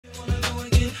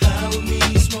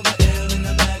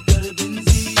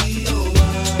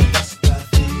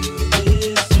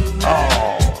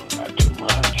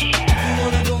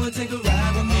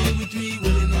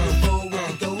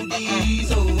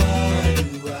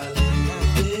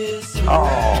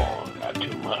Oh, not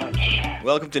too much.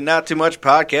 Welcome to Not Too Much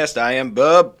Podcast. I am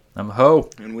Bub. I'm Ho.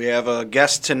 And we have a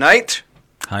guest tonight.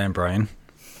 Hi, I'm Brian.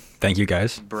 Thank you,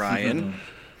 guys. Brian.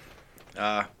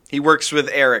 He works with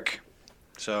Eric.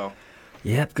 So,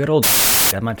 Yeah, good old.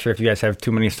 I'm not sure if you guys have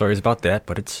too many stories about that,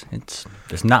 but it's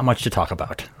there's not much to talk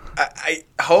about.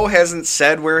 Ho hasn't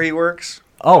said where he works.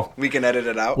 Oh, We can edit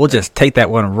it out. we'll just take that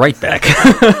one right back.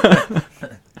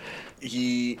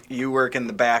 You work in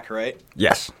the back, right?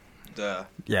 Yes.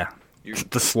 You-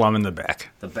 The slum in the back.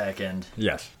 The back end.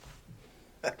 Yes.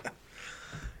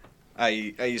 I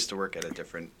used to work at a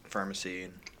different pharmacy,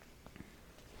 and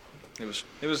it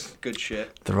was good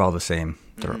shit. They're all the same.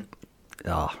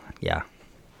 Oh, yeah.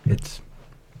 It's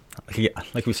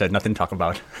like we said, nothing to talk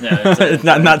about. Yeah, It's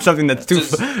not something that's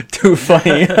too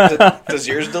funny. Does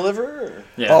yours deliver? Or?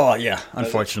 yeah. Oh, yeah.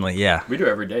 Unfortunately, yeah. We do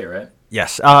every day, right?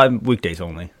 Yes. Weekdays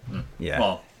only. Yeah.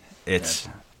 Well, It's,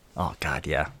 oh God,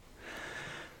 yeah.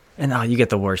 And you get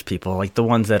the worst people, like the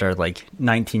ones that are like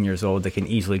 19 years old that can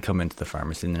easily come into the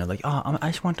pharmacy and they're like, oh,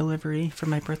 I just want delivery for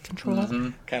my birth control.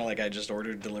 Kind of like I just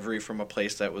ordered delivery from a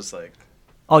place that was like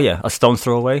Oh yeah, a stone's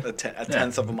throw away. a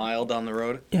tenth of a mile down the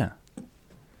road. Yeah.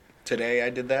 Today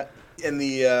I did that. In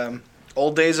the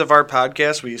old days of our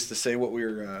podcast, we used to say what we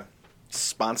were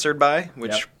sponsored by,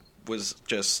 which was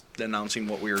just announcing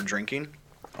what we were drinking.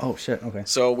 Oh shit. Okay.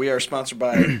 So we are sponsored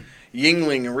by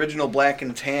Yingling Original Black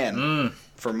and Tan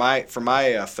for my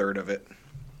third of it.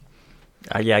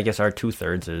 Yeah, I guess our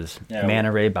 2/3 is Yeah,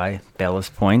 Manta Ray by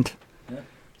Ballast Point. yeah.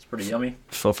 It's pretty yummy.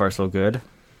 So far, so good.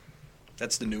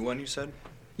 That's the new one you said?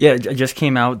 Yeah, it just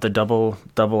came out, the double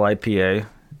IPA.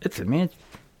 It's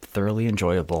thoroughly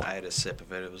enjoyable. I had a sip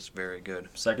of it. It was very good.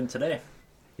 Second today.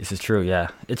 This is true, yeah.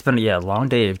 It's been a long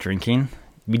day of drinking.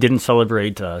 We didn't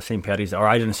celebrate St. Patty's, or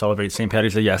I didn't celebrate St.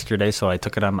 Patty's Day yesterday, so I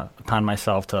took it upon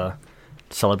myself to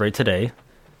celebrate today.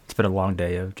 It's been a long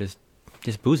day of just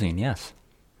boozing, yes.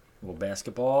 A little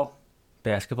basketball.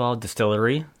 Basketball,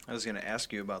 distillery. I was going to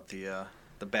ask you about the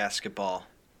basketball.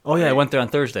 Oh, yeah, I went there on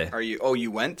Thursday. Are you? Oh, you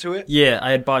went to it? Yeah,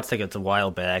 I had bought tickets a while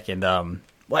back, and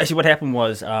well, actually, what happened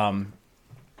was,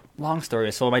 long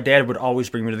story. So my dad would always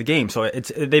bring me to the game. So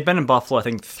they've been in Buffalo, I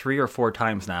think 3 or 4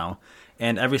 times now,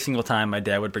 and every single time my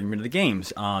dad would bring me to the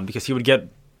games because he would get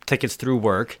tickets through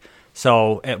work.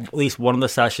 So at least one of the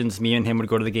sessions, me and him would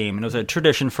go to the game, and it was a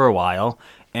tradition for a while.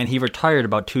 And he retired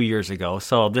about 2 years ago.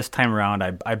 So this time around,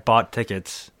 I bought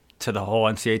tickets to the whole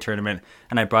NCAA tournament,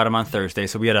 and I brought him on Thursday.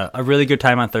 So we had a really good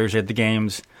time on Thursday at the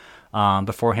games.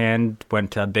 Beforehand,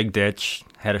 went to Big Ditch,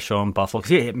 had a show in Buffalo. Because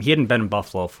he hadn't been in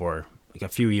Buffalo for like a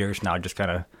few years now, just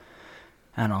kind of,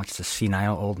 I don't know, just a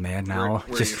senile old man now.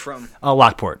 Where just, are you from?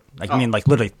 Lockport. I mean, like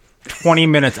literally 20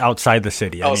 minutes outside the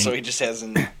city. I mean, So he just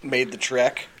hasn't made the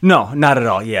trek? no, not at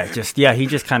all. Yeah, he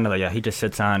just kind of, he just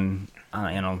sits on,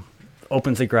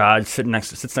 opens the garage,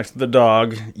 sits next to the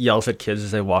dog, yells at kids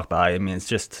as they walk by. I mean,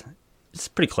 it's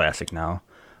pretty classic now.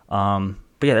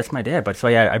 But yeah, that's my dad. But so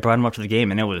yeah, I brought him up to the game,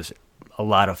 and it was a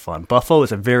lot of fun. Buffalo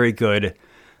is a very good,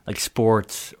 like,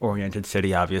 sports-oriented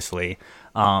city, obviously.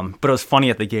 But it was funny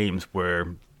at the games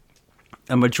where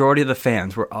a majority of the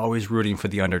fans were always rooting for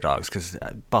the underdogs because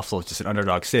Buffalo is just an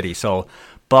underdog city. So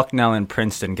Bucknell and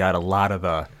Princeton got a lot of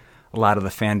the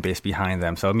fan base behind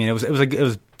them. So I mean, it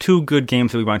was 2 good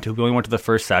games that we went to. We only went to the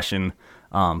first session,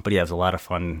 but yeah, it was a lot of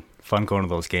fun going to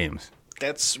those games.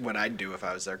 That's what I'd do if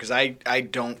I was there, because I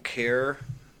don't care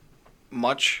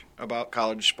much about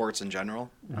college sports in general.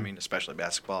 I mean, especially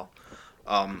basketball.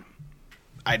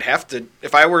 I'd have to,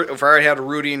 if I had a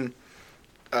rooting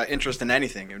interest in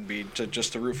anything, it would be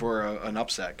to root for an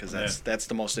upset, because that's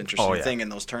the most interesting thing in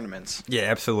those tournaments. Yeah,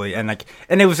 absolutely. And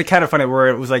it was kind of funny where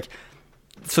it was like,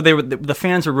 so the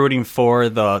fans were rooting for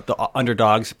the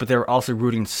underdogs, but they were also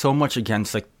rooting so much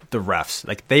against like the refs.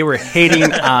 Like they were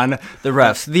hating on the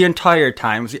refs the entire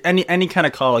time. Any kind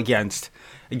of call against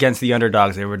the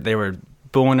underdogs, they were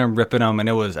booing them, ripping them, and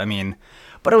it was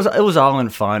all in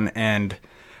fun. And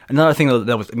another thing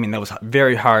that was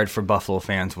very hard for Buffalo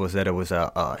fans was that it was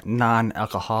a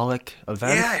non-alcoholic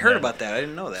event. Yeah, I heard about that. I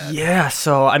didn't know that. Yeah,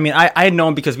 so I mean, I had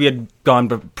known because we had gone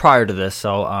prior to this.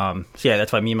 So yeah,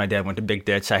 that's why me and my dad went to Big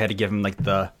Ditch. I had to give him like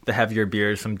the heavier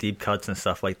beers, some deep cuts and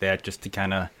stuff like that, just to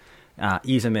kind of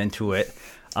ease him into it.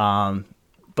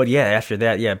 But yeah, after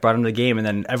that, brought him to the game, and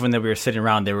then everyone that we were sitting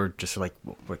around, they were just like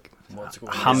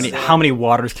how many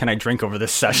waters can I drink over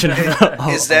this session?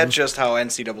 Is that just how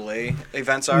NCAA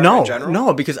events are in general?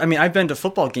 No, because I mean, I've been to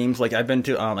football games. Like I've been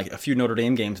to like a few Notre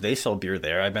Dame games. They sell beer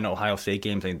there. I've been to Ohio State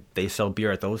games, and they sell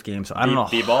beer at those games. So I don't know.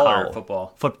 B-ball or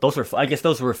football? I guess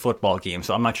those were football games.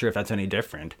 So I'm not sure if that's any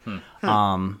different.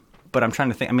 But I'm trying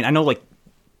to think. I mean, I know like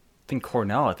think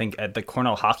Cornell. I think at the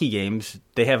Cornell hockey games,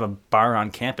 they have a bar on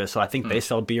campus, so I think they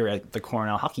sell beer at the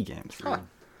Cornell hockey games. Huh.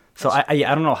 So I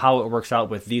don't know how it works out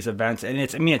with these events, and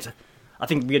I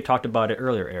think we had talked about it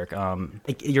earlier, Eric.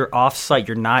 You're off-site.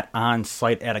 You're not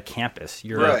on-site at a campus.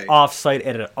 You're Right. off-site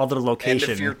at another location.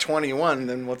 And if you're 21,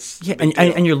 then what's the yeah, big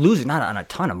and deal? you're losing not on a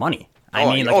ton of money. I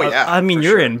Oh, mean, oh, yeah, I mean, for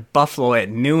you're sure. in Buffalo at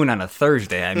noon on a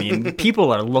Thursday. I mean,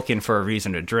 people are looking for a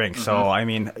reason to drink. So, I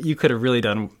mean, you could have really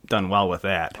done well with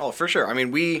that. Oh, for sure. I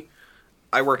mean,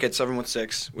 I work at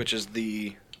 716, which is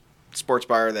the sports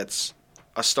bar that's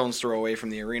a stone's throw away from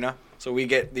the arena. So we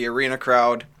get the arena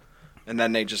crowd, and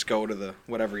then they just go to the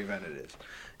whatever event it is.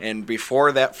 And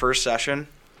before that first session,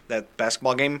 that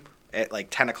basketball game, at like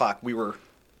 10 o'clock, we were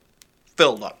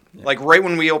filled up. Yeah. Like right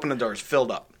when we opened the doors, filled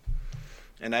up.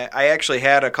 And I actually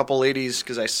had a couple ladies,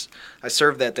 because I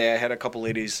served that day, I had a couple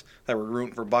ladies that were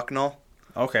rooting for Bucknell.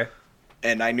 Okay.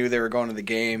 And I knew they were going to the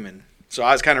game, and so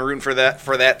I was kind of rooting for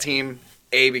that team.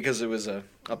 A, because it was a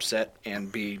upset,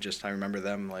 and B, just I remember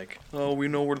them like, oh, we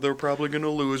know where they're probably going to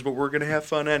lose, but we're going to have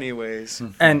fun anyways.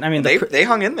 And I mean, they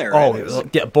hung in there. Oh, right?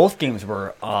 yeah, both games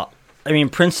were. I mean,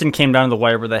 Princeton came down to the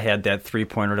wire where they had that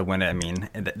 3-pointer to win it. I mean,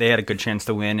 they had a good chance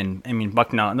to win, and I mean,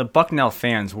 the Bucknell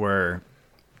fans were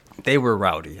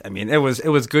rowdy. I mean, it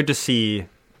was good to see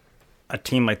a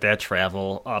team like that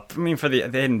travel up. I mean, they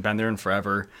hadn't been there in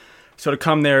forever, so to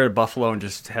come there to Buffalo and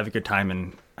just have a good time.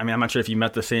 And I mean, I'm not sure if you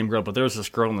met the same girl, but there was this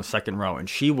girl in the second row, and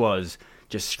she was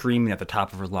just screaming at the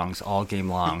top of her lungs all game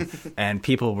long, and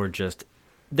people were just.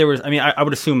 I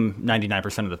would assume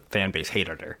 99% of the fan base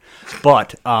hated her.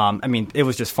 But, I mean, it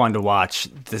was just fun to watch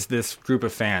this group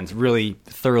of fans really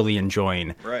thoroughly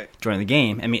enjoying the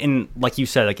game. I mean, and like you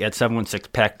said, like at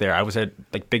 716 Pack there, I was at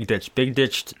like Big Ditch. Big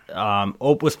Ditch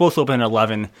was supposed to open at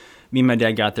 11. Me and my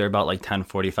dad got there about like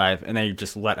 10:45, and they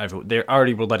just they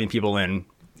already were letting people in.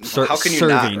 How can you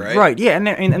serving. not, right? Right, yeah,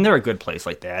 and they're a good place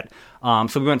like that.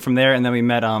 So we went from there, and then we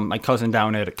met my cousin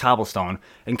down at Cobblestone,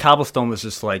 and Cobblestone was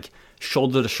just like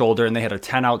shoulder to shoulder, and they had a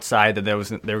tent outside that they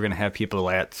were going to have people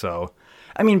at. So,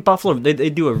 I mean, Buffalo, they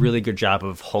do a really good job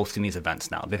of hosting these events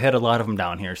now. They've had a lot of them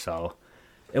down here, so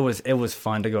it was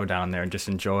fun to go down there and just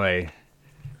enjoy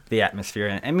the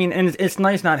atmosphere. I mean, and it's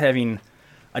nice not having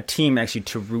a team actually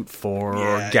to root for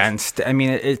or against. I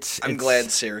mean, I'm glad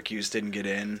Syracuse didn't get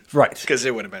in. Right. Because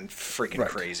it would have been freaking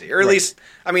crazy. Or at least,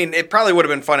 I mean, it probably would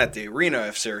have been fun at the arena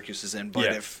if Syracuse is in, but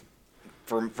if,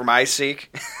 for my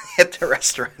sake, at the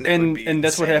restaurant, it would be and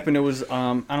that's insane. what happened. It was, I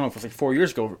don't know if it was like 4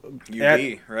 years ago.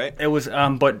 UB, right? It was,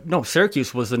 but no,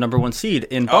 Syracuse was the number 1 seed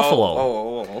in Buffalo.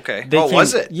 Oh, okay.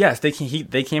 Was it? Yes, they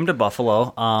came to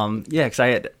Buffalo. Because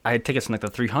I had tickets in like the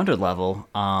 300 level.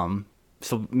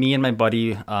 So me and my buddy,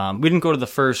 we didn't go to the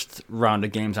first round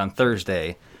of games on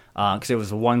Thursday because it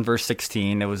was 1 versus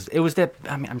 16. It was that.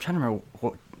 I mean, I'm trying to remember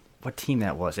what team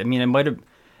that was. I mean,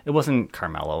 it wasn't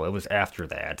Carmelo. It was after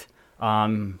that,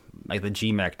 like the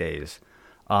GMAC days.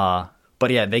 But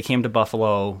yeah, they came to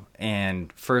Buffalo,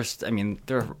 and first, I mean,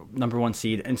 they're number 1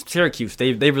 seed, and Syracuse,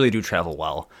 they really do travel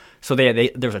well. So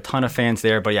there's a ton of fans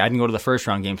there. But yeah, I didn't go to the first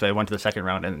round game, so I went to the second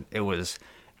round, and it was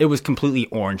completely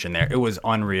orange in there. It was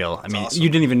unreal. I mean, awesome. You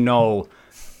didn't even know.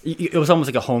 It was almost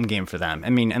like a home game for them. I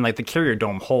mean, and like the Carrier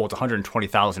Dome holds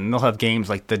 120,000. And they'll have games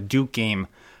like the Duke game.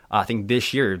 I think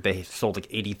this year they sold like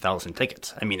 80,000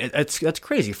 tickets. I mean, that's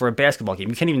crazy for a basketball game.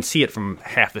 You can't even see it from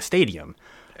half the stadium.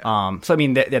 Yeah. So I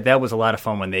mean, that was a lot of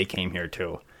fun when they came here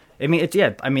too. I mean,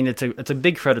 it's a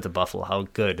big credit to Buffalo how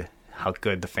good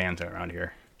the fans are around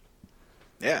here.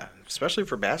 Yeah, especially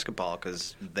for basketball,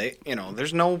 because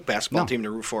there's no basketball team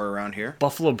to root for around here.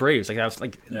 Buffalo Braves, like I was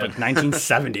like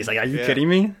 1970s. Like, are you kidding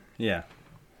me? Yeah.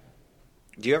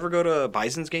 Do you ever go to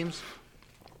Bison's games?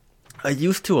 I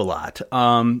used to a lot.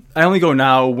 I only go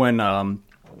now when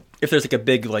if there's like a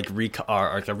big like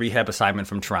a rehab assignment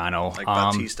from Toronto. Like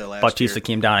Bautista last year.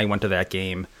 Came down. I went to that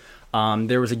game.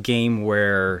 There was a game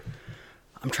where.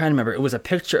 I'm trying to remember. It was a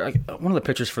picture, one of the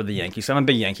pictures for the Yankees. I'm a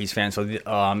big Yankees fan, so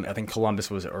I think Columbus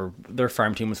or their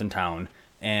farm team was in town,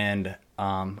 and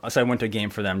so I went to a game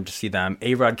for them to see them.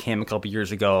 A-Rod came a couple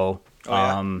years ago, so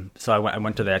I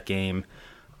went to that game.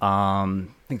 I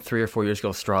think 3 or 4 years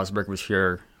ago, Strasburg was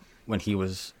here when he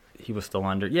was still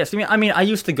under. Yes, I mean, I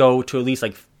used to go to at least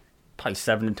like probably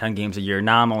 7 to 10 games a year.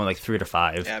 Now I'm only like 3 to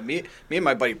 5. Yeah, me and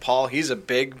my buddy Paul, he's a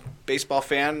big baseball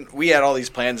fan. We had all these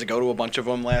plans to go to a bunch of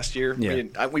them last year.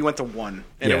 Yeah. We went to one,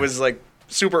 and it was like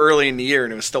super early in the year,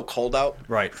 and it was still cold out.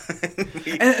 Right.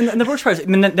 and the worst part is,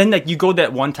 then like you go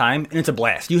that one time, and it's a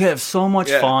blast. You have so much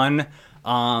fun.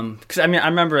 Because I mean, I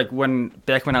remember like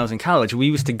back when I was in college, we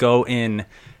used to go in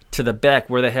to the back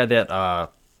where they had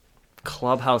that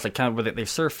clubhouse, like kind of where they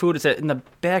serve food. It's in the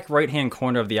back right-hand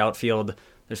corner of the outfield.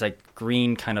 There's like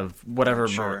green kind of whatever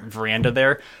veranda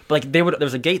there. But like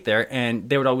there's a gate there, and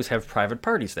they would always have private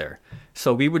parties there.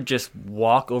 So we would just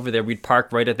walk over there. We'd park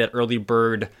right at that early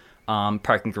bird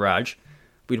parking garage.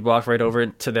 We'd walk right over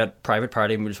to that private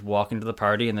party, and we'd just walk into the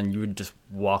party, and then you would just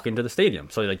walk into the stadium.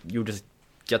 So like you would just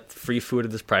get free food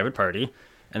at this private party,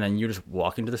 and then you just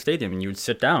walk into the stadium, and you would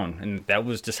sit down. And that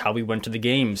was just how we went to the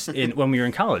games when we were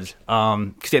in college.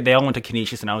 Because they all went to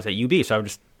Canisius, and I was at UB, so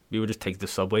we would just take the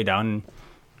subway down and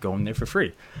go in there for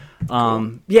free.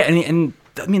 Yeah, and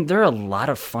I mean, they're a lot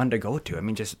of fun to go to. I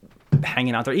mean, just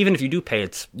hanging out there. Even if you do pay,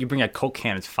 you bring a Coke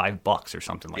can, it's $5 or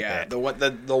something like that.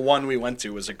 Yeah, the one we went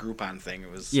to was a Groupon thing.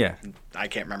 It was I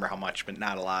can't remember how much, but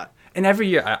not a lot. And every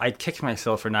year I kick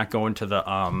myself for not going to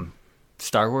the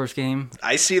Star Wars game.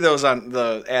 I see those on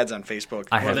the ads on Facebook.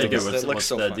 I have to do it. What's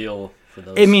so the fun. Deal for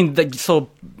those? I mean, so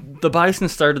the Bison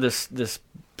started this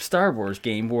Star Wars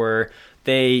game where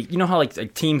they, you know how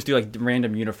like teams do like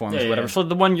random uniforms or whatever. Yeah. So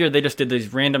the one year they just did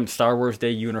these random Star Wars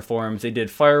Day uniforms. They did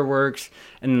fireworks,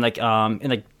 and like in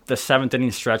like the 7th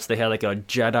inning stretch they had like a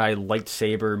Jedi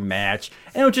lightsaber match,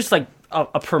 and it was just like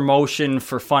a promotion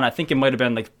for fun. I think it might have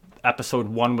been like episode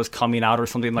 1 was coming out or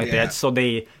something like that. So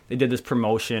they did this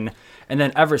promotion, and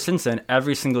then ever since then,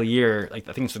 every single year, like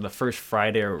I think it's the first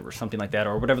Friday or something like that,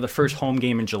 or whatever the first home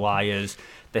game in July is,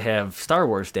 they have Star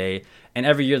Wars Day, and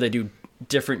every year they do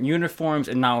different uniforms.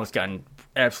 And now it's gotten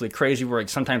absolutely crazy where like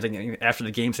sometimes after the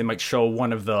games they might show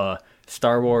one of the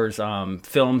Star Wars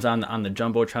films on the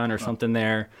Jumbotron or something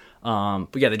there.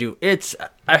 But yeah, they do.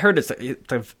 I heard it's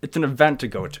an event to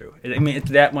go to. I mean, it's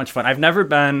that much fun. I've never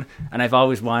been, and I've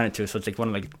always wanted to. So it's like one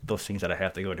of like those things that I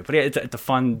have to go to. But yeah, it's a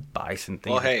fun Bison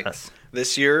thing. Well, hey,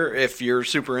 this year if you're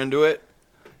super into it,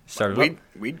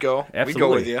 we'd go. Absolutely. We'd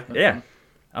go with you. Yeah.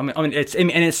 I mean, and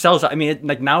it sells out. I mean,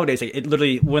 like nowadays, it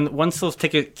literally once those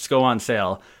tickets go on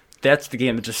sale, that's the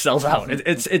game that just sells out.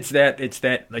 It's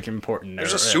that like important.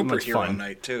 There's a superhero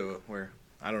night too, where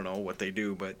I don't know what they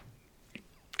do, but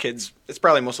kids. It's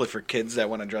probably mostly for kids that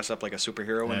want to dress up like a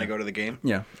superhero when they go to the game.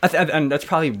 Yeah, and that's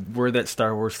probably where that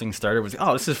Star Wars thing started. Was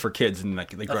this is for kids, and like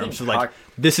they grown up. So like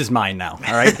this is mine now.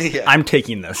 All right, I'm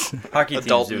taking this. Hockey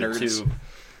adult teams do nerds. it too.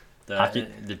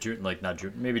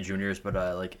 Maybe juniors, but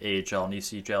like AHL and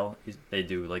ECHL, they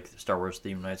do like Star Wars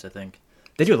theme nights. I think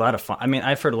they do a lot of fun. I mean,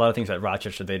 I've heard a lot of things at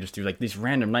Rochester. They just do like these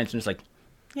random nights, and it's like,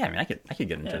 yeah, I mean, I could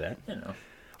get into that. You know.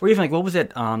 Or even like what was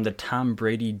it? The Tom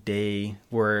Brady Day,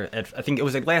 where I think it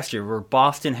was like last year, where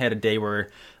Boston had a day where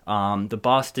the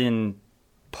Boston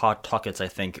Pawtuckets, I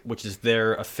think, which is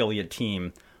their affiliate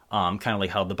team, kind of like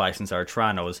how the Bisons are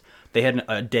Toronto's. They had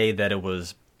a day that it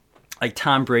was like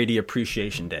Tom Brady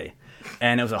Appreciation Day.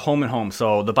 And it was a home and home.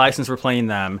 So the Bisons were playing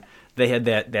them. They had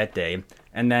that day.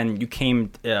 And then you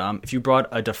came, if you brought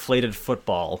a deflated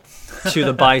football to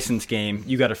the Bisons game,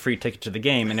 you got a free ticket to the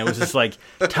game. And it was just like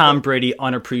Tom Brady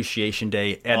Unappreciation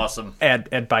Day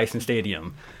at Bison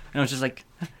Stadium. And I was just like,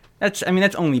 that's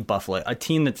only Buffalo, a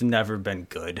team that's never been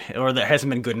good or that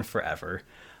hasn't been good in forever.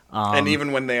 And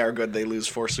even when they are good, they lose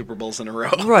 4 Super Bowls in a row.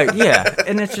 Right, yeah.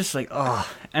 And it's just like, oh.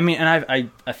 I mean,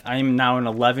 and I'm now an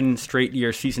 11 straight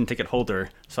year season ticket holder,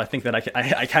 so I think that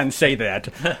I can say that.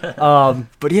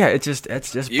 But yeah, it's just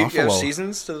Buffalo. You have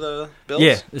seasons to the Bills?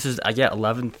 Yeah, this is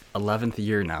 11th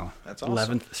year now. That's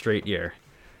awesome. 11th straight year.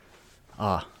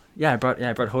 Yeah, I brought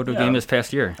Hodo game this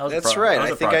past year. That's right.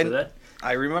 I think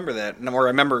I remember that, or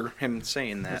I remember him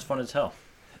saying that. It's fun as hell.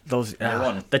 Those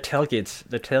the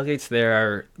tailgates there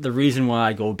are the reason why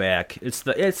I go back. It's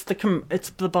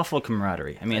the Buffalo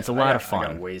camaraderie. I mean, it's a lot of fun. I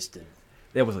got wasted.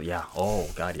 It was oh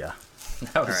god, yeah.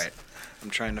 All right, I'm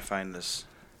trying to find this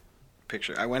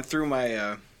picture. I went through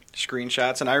my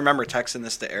screenshots and I remember texting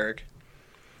this to Eric.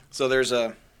 So there's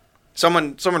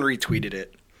someone retweeted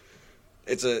it.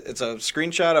 It's a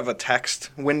screenshot of a text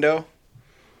window.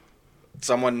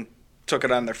 Someone took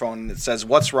it on their phone and it says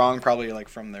 "What's wrong?" probably like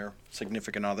from their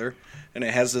significant other, and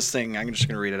it has this thing. I'm just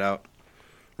gonna read it out.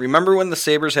 Remember when the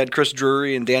Sabres had Chris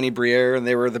Drury and Danny Briere, and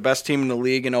they were the best team in the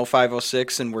league in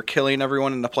 05-06 and were killing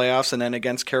everyone in the playoffs, and then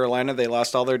against Carolina they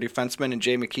lost all their defensemen and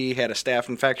Jay McKee had a staph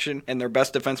infection, and their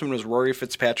best defenseman was Rory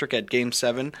Fitzpatrick at Game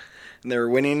 7, and they were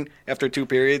winning after 2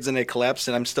 periods and they collapsed,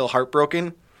 and I'm still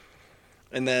heartbroken.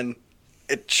 And then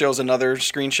it shows another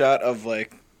screenshot of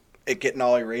like it getting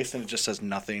all erased and it just says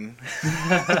nothing.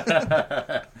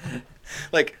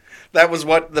 Like that was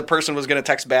what the person was going to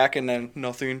text back and then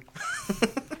nothing.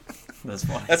 That's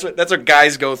funny. That's what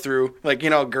guys go through. Like,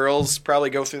 girls probably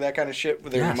go through that kind of shit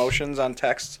with their emotions on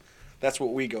text. That's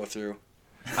what we go through.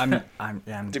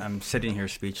 I'm sitting here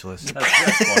speechless. That's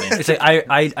funny. It's like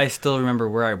I still remember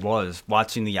where I was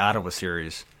watching the Ottawa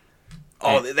series.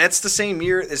 Oh, that's the same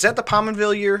year. Is that the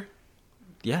Pominville year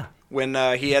Yeah, when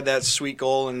he had that sweet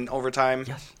goal in overtime?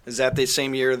 Yes. Is that the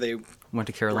same year they went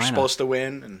to were Carolina. supposed to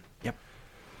win? And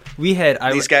We had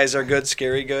these guys are good,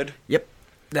 scary good. Yep,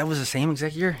 that was the same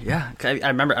exact year. Yeah, I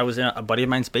remember I was in a buddy of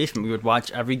mine's basement. We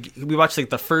watched like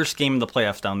the first game of the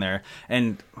playoffs down there,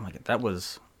 and oh my God, that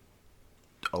was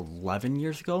 11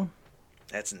 years ago.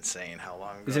 That's insane. How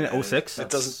long ago? Isn't it that is. 06? It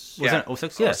doesn't. Wasn't it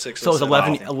 06? Yeah. 06, So it was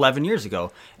 11, 07. 11 years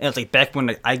ago. And it's like back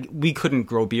when we couldn't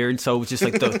grow beards, so it was just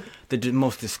like the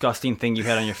most disgusting thing you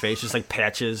had on your face, just like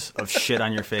patches of shit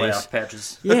on your face. Playoff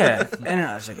patches. Yeah. And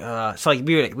I was like, so like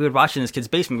we would watch in this kid's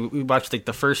basement. We watched like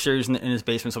the first series in his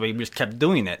basement, so we just kept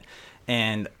doing it.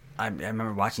 And I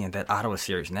remember watching that Ottawa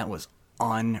series, and that was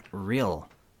unreal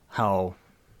how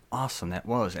awesome that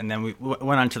was. And then we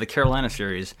went on to the Carolina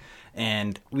series,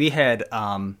 and we had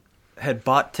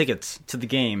bought tickets to the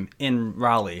game in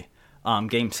Raleigh,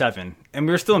 Game 7, and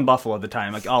we were still in Buffalo at the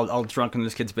time, like all drunk in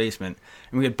this kid's basement,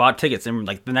 and we had bought tickets, and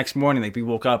like the next morning, like we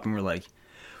woke up and we're like,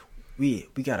 we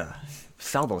gotta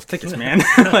sell those tickets, man.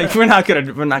 Like we're not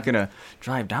gonna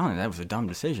drive down, and that was a dumb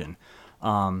decision.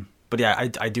 But yeah,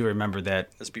 I do remember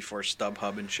that. That's before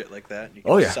StubHub and shit like that. You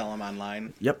Oh, yeah. sell them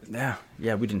online. Yep.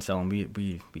 Yeah. We didn't sell them.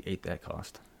 We ate that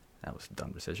cost. That was a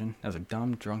dumb decision. That was a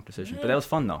dumb drunk decision. But that was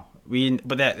fun though.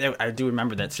 I do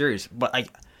remember that series. But I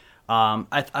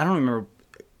don't remember.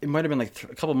 It might have been like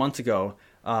a couple months ago.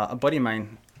 A buddy of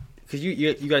mine, because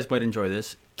you guys might enjoy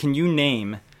this. Can you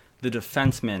name the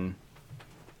defenseman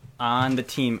on the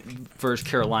team versus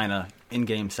Carolina in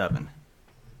Game 7?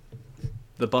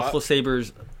 The Buffalo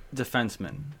Sabres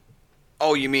defenseman.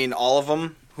 Oh, you mean all of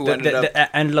them who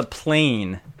Ended up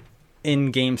playing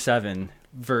in Game 7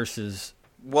 versus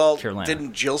Carolina.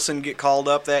 Didn't Gilson get called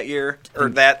up that year or for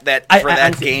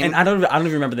that game? And I don't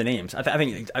even remember the names. I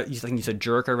think you said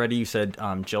Jurek already. You said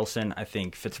Gilson. I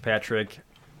think Fitzpatrick.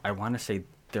 I want to say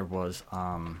there was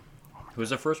Who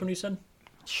was the first one you said?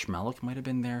 Schmelik might have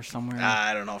been there somewhere.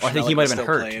 I don't know. I think he might have been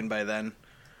hurt playing by then.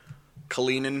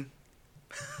 Kalinin.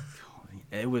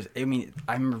 It was. I mean,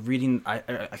 I remember reading. I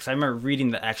remember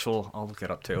reading the actual. I'll look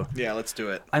it up too. Yeah, let's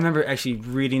do it. I remember actually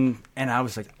reading, and I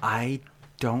was like, I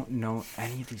don't know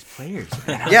any of these players.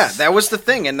 Yeah, that was the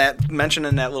thing, and that mentioned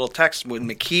in that little text when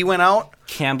McKee went out.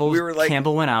 Campbell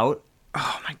went out.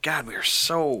 Oh my God, we were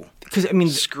so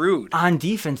screwed on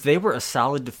defense. They were a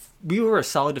solid. We were a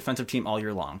solid defensive team all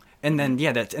year long, and then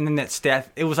that staff.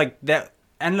 It was like that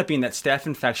ended up being that staph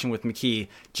infection with McKee.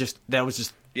 That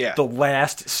was the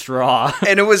last straw.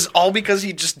 And it was all because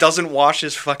he just doesn't wash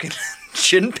his fucking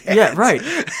shin pads. Yeah, right.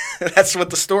 That's what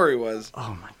the story was.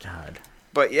 Oh my God.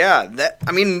 But yeah,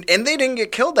 and they didn't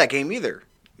get killed that game either.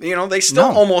 You know, they still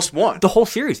almost won. The whole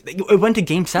series. It went to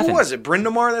Game 7. Who was it?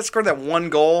 Brindamore that scored that one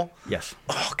goal? Yes.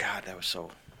 Oh God, that was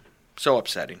so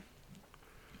upsetting.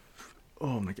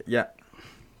 Oh my God. Yeah.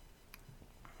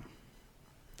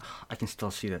 I can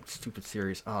still see that stupid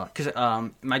series.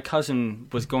 Because my cousin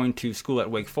was going to school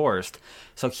at Wake Forest,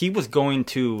 so he was going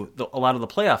to a lot of the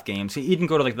playoff games. He didn't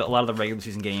go to a lot of the regular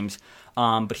season games,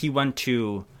 but he went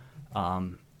to,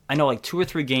 I know, like 2 or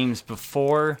 3 games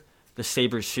before the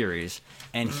Sabres series,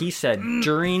 and he said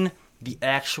during the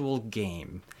actual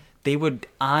game, they would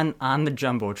on the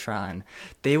jumbotron,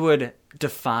 they would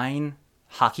define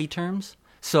hockey terms.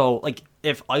 So like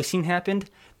if icing happened,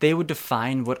 they would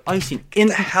define what icing in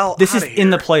the hell. This is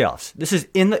in the playoffs. This is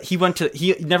in the.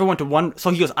 He never went to one. So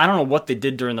he goes, I don't know what they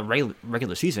did during the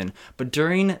regular season, but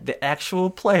during the actual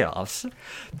playoffs,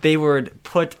 they would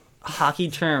put hockey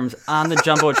terms on the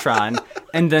jumbotron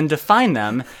and then define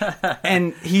them.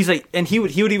 And he's like, and he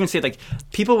would even say like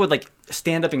people would like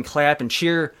stand up and clap and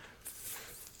cheer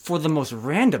for the most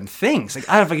random things, like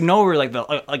out of like nowhere, like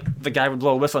the guy would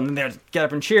blow a whistle and then they would get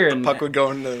up and cheer, and the puck would go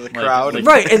into the crowd,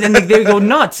 right? And then they would go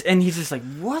nuts, and he's just like,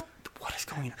 "What is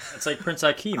going on?" It's like Prince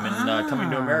Hakeem in Coming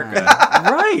to America,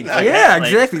 right? Yeah,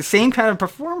 exactly. Same kind of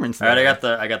performance. All right, I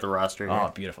got the roster here.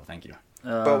 Oh, beautiful, thank you.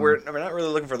 But we're not really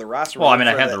looking for the roster. Well, I mean,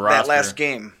 I had the roster. That last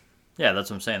game. Yeah, that's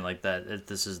what I'm saying. Like that.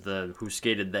 This is the who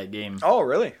skated that game. Oh,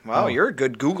 really? Wow, you're a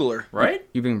good Googler, right?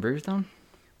 You bring Brewers down?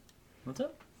 What's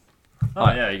up? Oh,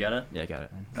 yeah, you got it? Yeah, I got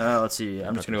it. Let's see.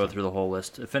 I'm just going to go through the whole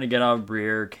list. Finnegan,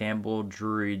 Briere, Campbell,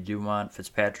 Drury, Dumont,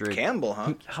 Fitzpatrick. Campbell,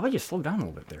 huh? How about you slow down a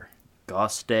little bit there?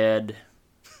 Gostad,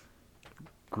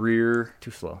 Greer.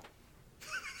 Too slow.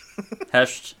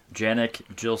 Hesht, Janik,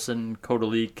 Gilson,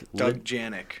 Kodalik. Doug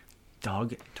Janik.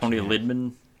 Tony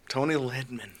Lidman. Tony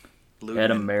Lidman.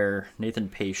 Adam Mayer, Nathan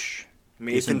Pache.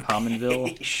 Jason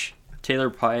Pominville. Taylor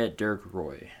Pyatt, Derek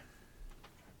Roy.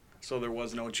 So there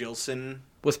was no Gilson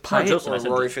Was Pyatt Gilson, I or said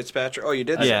Rory that. Fitzpatrick? Oh, you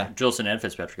did? Yeah. Jolson and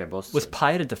Fitzpatrick, I both. was said.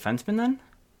 Pyatt a defenseman then?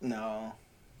 No.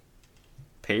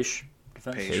 Paige?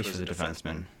 Defense? Paige. Paige was was a a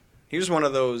defenseman. He was one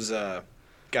of those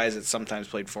guys that sometimes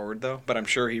played forward, though. But I'm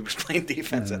sure he was playing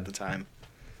defense at the time.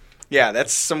 Yeah,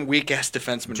 that's some weak-ass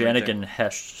defenseman. Janik right there. and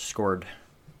Hesh scored.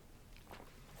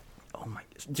 Oh my!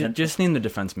 Just name the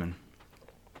defenseman.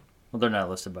 Well, they're not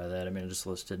listed by that. I mean, I just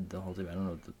listed the whole team. I don't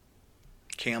know.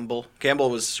 Campbell. Campbell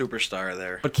was superstar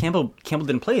there. But Campbell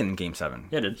didn't play in Game 7.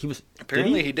 Yeah, did he was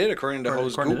Apparently did he did, according to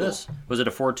Hose According to Google. this, was it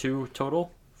a 4-2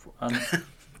 total on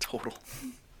Total.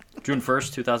 June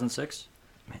 1st, 2006?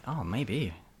 Oh,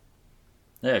 maybe.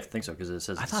 Yeah, I think so because it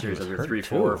says I the thought he series was either hurt,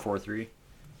 3-4 or too.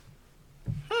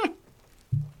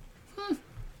 4-3.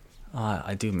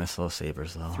 I do miss those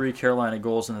Sabres though. 3 Carolina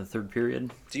goals in the third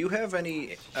period. Do you have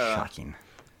any Shocking.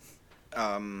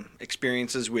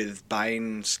 experiences with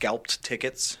buying scalped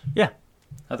tickets? Yeah,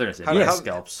 I thought I said How,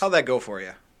 scalps. How'd that go for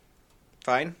you?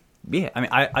 Fine? yeah. I mean,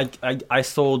 I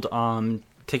sold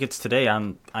tickets today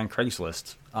on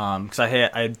Craigslist because I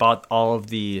had bought all of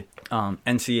the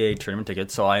NCAA tournament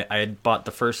tickets. So I had bought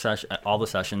the first session, all the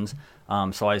sessions.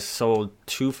 So I sold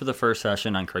 2 for the first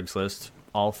session on Craigslist,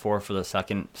 all 4 for the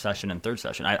second session and third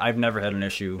session. I've never had an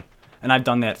issue, and I've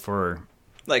done that for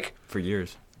Like,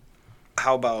 years.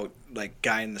 how about, like,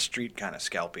 guy in the street kind of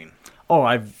scalping? Oh,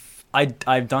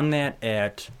 I've done that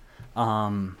at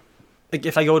like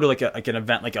if I go to like an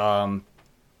event like I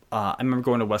remember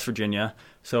going to West Virginia.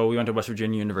 So we went to West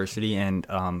Virginia University and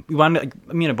we wanted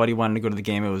me and a buddy wanted to go to the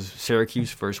game. It was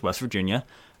Syracuse versus West Virginia.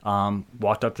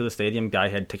 Walked up to the stadium. Guy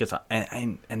had tickets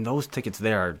and those tickets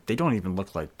there they don't even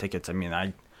look like tickets. I mean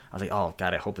I was like, oh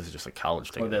god, I hope it's just a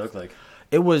college ticket. What do they look like?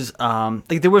 It was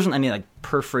like there wasn't any like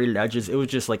perforated edges. It was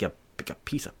just like a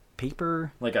piece of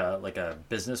paper. Like a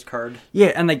business card.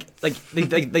 Yeah, and like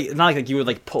they not like you would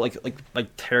like pull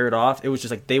like tear it off. It was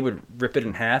just like they would rip it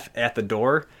in half at the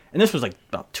door. And this was like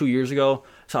about 2 years ago,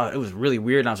 so it was really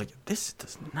weird. And I was like, this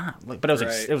does not look. But it was like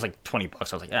Right. it was like $20. I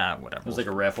was like, whatever. It was like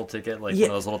a raffle ticket, like Yeah.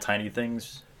 one of those little tiny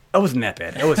things. It wasn't that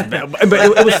bad. It wasn't bad, but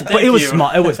it was. But it was you.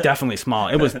 small. It was definitely small.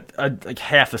 It was like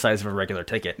half the size of a regular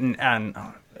ticket, and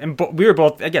but we were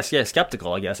both, I guess,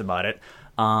 skeptical, I guess, about it.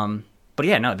 But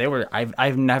yeah, no, they were.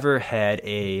 I've never had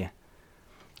a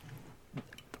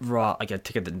a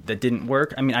ticket that didn't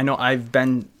work. I mean, I know I've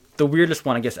been the weirdest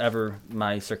one, I guess, ever.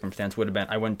 My circumstance would have been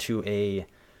I went to a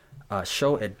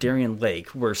show at Darien Lake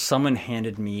where someone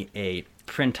handed me a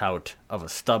printout of a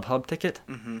StubHub ticket.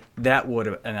 Mm-hmm. That would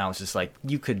have, and I was just like,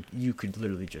 you could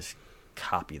literally just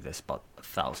copy this about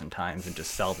 1,000 times and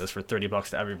just sell this for $30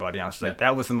 to everybody. And I was just like,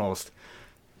 that was the most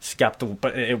skeptical,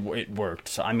 but it worked.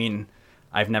 So I mean,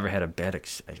 I've never had a bad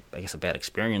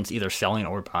experience either selling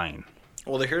or buying.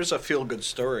 Well, here's a feel-good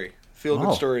story.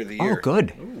 Feel-good story of the year. Oh,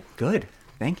 good. Good.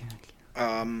 Thank you.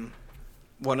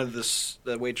 One of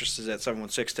the waitresses at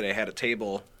 716 today had a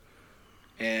table,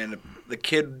 and the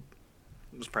kid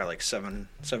was probably like seven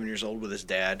years old with his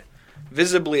dad,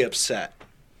 visibly upset.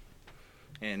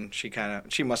 And she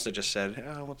must have just said,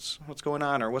 oh, what's going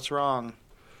on or what's wrong?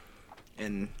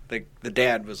 And the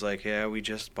dad was like, yeah, we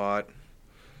just bought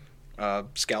a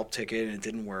scalp ticket and it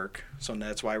didn't work, so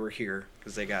that's why we're here,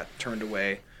 because they got turned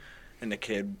away. And the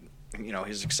kid,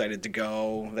 he's excited to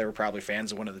go. They were probably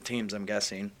fans of one of the teams, I'm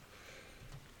guessing.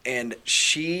 And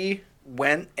she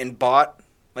went and bought,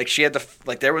 like she had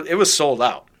it was sold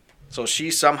out. So she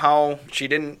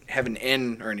didn't have an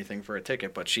in or anything for a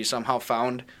ticket, but she somehow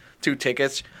found 2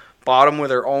 tickets, bought them with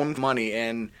her own money,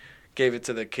 and gave it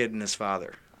to the kid and his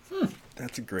father.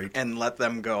 That's great. And let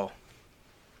them go.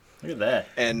 Look at that.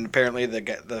 And apparently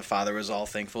the father was all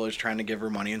thankful. He was trying to give her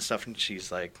money and stuff, and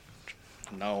she's like,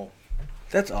 no.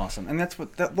 That's awesome, and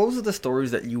those are the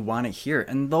stories that you want to hear,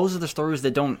 and those are the stories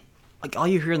that don't, like, all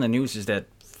you hear in the news is that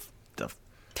the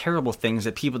terrible things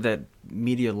that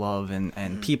media love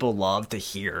and people love to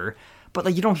hear, but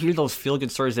like you don't hear those feel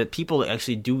good stories that people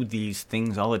actually do these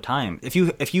things all the time. If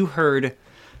you heard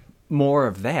more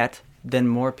of that, then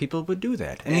more people would do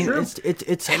that. I mean,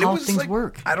 it's how things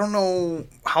work. I don't know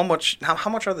how much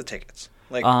are the tickets?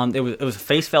 Like, it was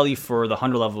face value for the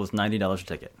 100 level was $90 a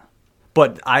ticket.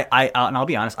 But and I'll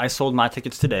be honest, I sold my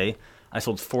tickets today. I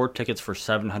sold 4 tickets for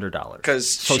 $700.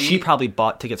 So she probably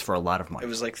bought tickets for a lot of money. It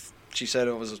was like, she said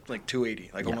it was like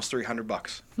 $280, like almost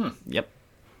 $300. Yep.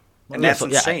 And that's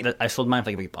insane. I sold mine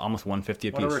for like almost $150 a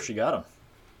piece. Wonder where she got them.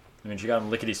 I mean, she got them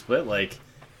lickety split, like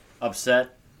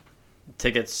upset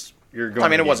tickets. You're going. I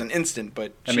mean, it wasn't instant,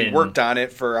 but she worked on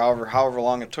it for however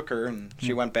long it took her, and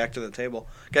she went back to the table.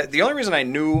 The only reason I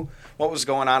knew what was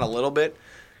going on a little bit,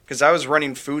 because I was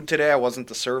running food today, I wasn't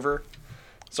the server.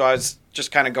 So I was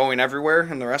just kind of going everywhere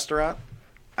in the restaurant.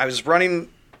 I was running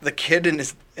the kid and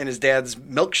his dad's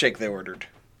milkshake they ordered,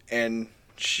 and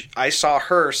I saw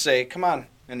her say, "Come on,"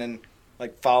 and then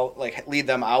lead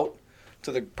them out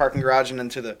to the parking garage and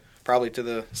then probably to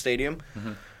the stadium.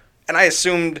 Mm-hmm. And I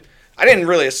didn't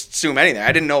really assume anything.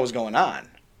 I didn't know what was going on.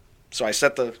 So I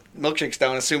set the milkshakes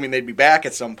down, assuming they'd be back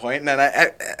at some point. And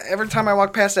then every time I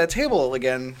walked past that table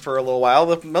again for a little while,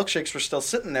 the milkshakes were still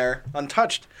sitting there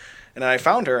untouched. And then I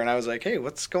found her, and I was like, "Hey,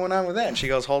 what's going on with that?" And she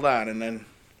goes, "Hold on." And then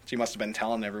she must have been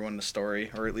telling everyone the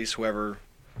story, or at least whoever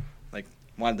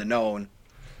wanted to know. And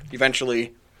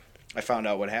eventually, I found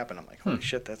out what happened. I'm like, "Holy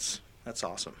shit, that's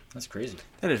awesome." That's crazy.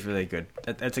 That is really good.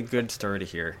 That's a good story to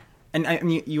hear. And I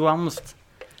mean, you almost,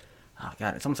 oh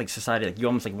God, it's almost like society. Like you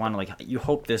almost want to you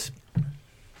hope this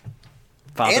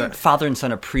father and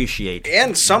son appreciate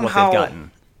and somehow what they've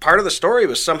gotten. Part of the story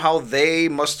was somehow they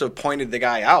must have pointed the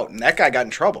guy out, and that guy got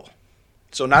in trouble.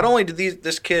 So not only did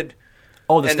this kid,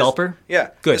 the scalper,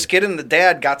 good. This kid and the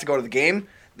dad got to go to the game.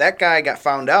 That guy got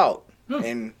found out,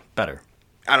 and better.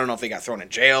 I don't know if they got thrown in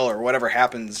jail or whatever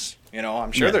happens.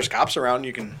 I'm sure there's cops around.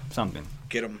 You can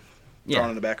get them thrown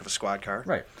in the back of a squad car,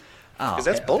 right? Because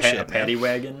that's bullshit. A paddy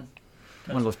wagon.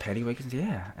 One of those paddy wagons,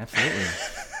 yeah, absolutely.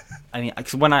 I mean,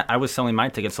 cause when I was selling my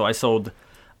tickets, so I sold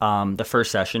the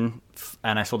first session,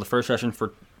 and I sold the first session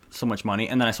for so much money,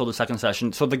 and then I sold the second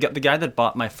session. So the guy that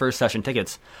bought my first session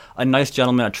tickets, a nice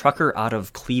gentleman, a trucker out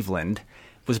of Cleveland,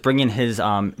 was bringing his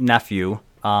nephew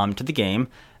to the game.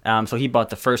 So he bought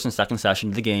the first and second session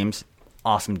of the games.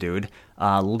 Awesome dude.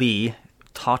 Lee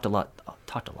talked a lot.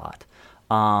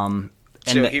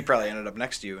 So he probably ended up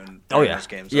next to you in those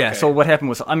games. Yeah. Okay. So what happened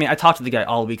was, I talked to the guy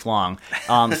all week long.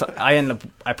 So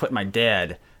I put my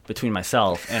dad between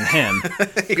myself and him.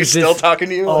 He's still talking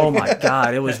to you? Oh my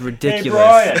God, it was ridiculous.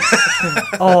 Hey,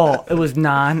 Brian. It was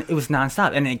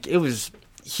nonstop, and it was.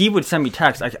 He would send me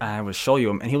texts. I would show you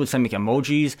him, and he would send me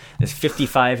emojis. This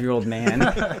 55-year-old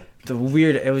man. The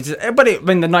weird. It was just, but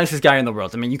the nicest guy in the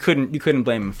world. I mean, you couldn't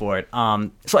blame him for it.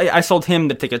 So I sold him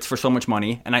the tickets for so much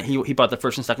money, and he bought the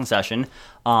first and second session.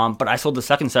 But I sold the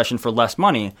second session for less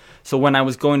money. So when I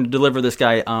was going to deliver this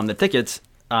guy the tickets,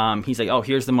 he's like, "Oh,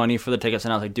 here's the money for the tickets,"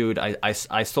 and I was like, "Dude,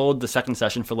 I sold the second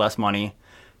session for less money.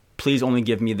 Please only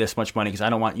give me this much money because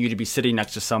I don't want you to be sitting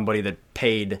next to somebody that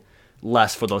paid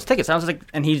less for those tickets." I was like,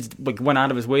 and he went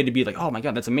out of his way to be like, "Oh my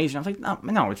God, that's amazing." I was like,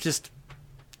 no, it's just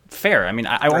fair. I mean,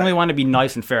 I only want to be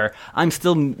nice and fair. I'm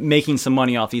still making some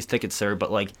money off these tickets, sir, but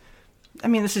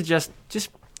this is just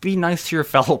be nice to your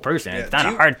fellow person. Yeah. It's not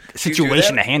a hard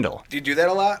situation to handle. Do you do that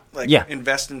a lot?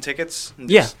 Invest in tickets? And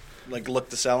just, look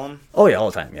to sell them? Oh, yeah, all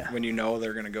the time, yeah. When you know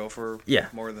they're going to go for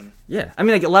more than... Yeah. I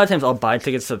mean, a lot of times I'll buy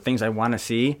tickets to things I want to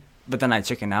see, but then I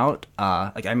chicken out.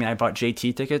 I bought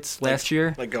JT tickets last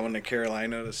year. Like going to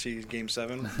Carolina to see Game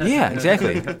 7? Yeah,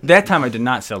 exactly. That time I did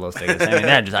not sell those tickets. I mean,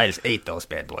 I just ate those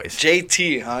bad boys.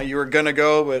 JT, huh? You were going to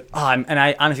go, but... And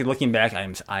I honestly, looking back,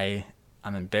 I'm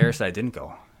embarrassed that I didn't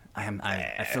go.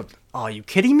 I feel... Oh, are you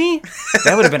kidding me?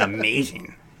 That would have been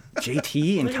amazing.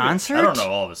 JT in concert? I don't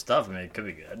know all of his stuff. I mean, it could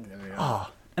be good.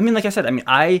 Like I said,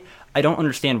 I don't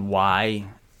understand why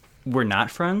we're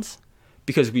not friends.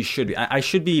 Because we should be. I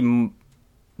should be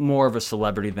more of a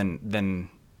celebrity than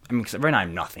because right now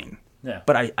I'm nothing. Yeah.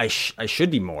 But I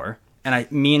should be more,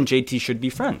 and me and JT should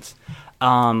be friends.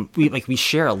 We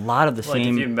share a lot of the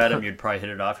same. If you met him, you'd probably hit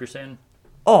it off. You're saying?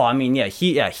 Oh, I mean,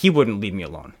 he wouldn't leave me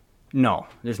alone. No,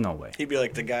 there's no way. He'd be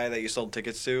like the guy that you sold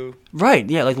tickets to. Right?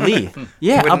 Yeah, like Lee.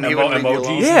 Yeah,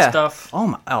 emojis and stuff. Oh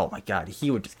my God, he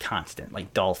would just constant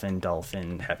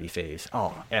dolphin, happy face.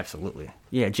 Oh, absolutely.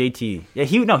 Yeah, JT. Yeah,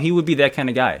 he would be that kind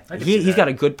of guy. He's got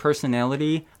a good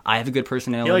personality. I have a good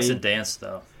personality. He likes to dance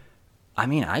though. I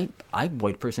mean, I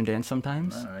white person dance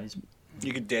sometimes.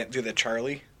 You could do the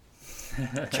Charlie.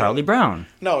 Charlie Brown.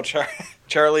 No,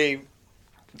 Charlie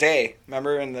Day.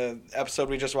 Remember in the episode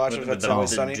we just watched with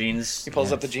Always Sunny? Jeans. He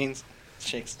pulls up the jeans,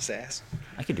 shakes his ass.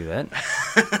 I could do that.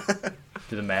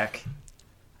 Do the Mac.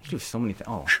 I could do so many things.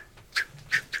 Oh.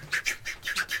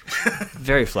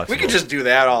 Very flexible. We could just do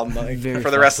that all night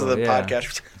for the rest of the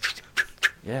podcast.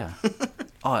 Yeah.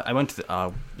 I went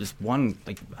to this one,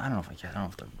 I don't know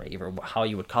if the rave or how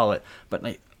you would call it, but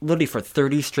literally for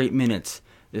 30 straight minutes,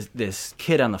 this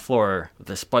kid on the floor with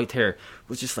the spiked hair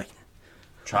was just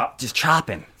just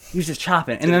chopping. He was just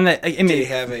chopping. And then did he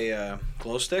have a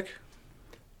glow stick?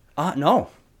 No.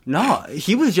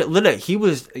 He was just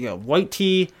literally, white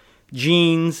tee,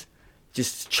 jeans,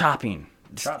 just chopping.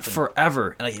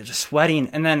 Forever. He was just sweating.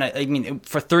 And then,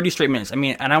 for 30 straight minutes.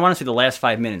 And I want to say the last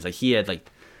 5 minutes, he had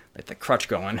the crutch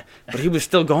going, but he was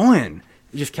still going.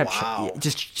 He just kept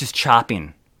just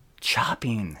chopping.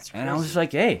 chopping. And I was crazy. just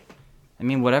like, hey, I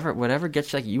mean, whatever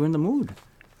gets like you in the mood.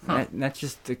 That's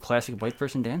just the classic white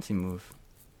person dancing move.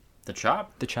 The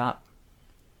chop, The chop.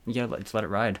 You gotta just let it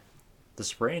ride. the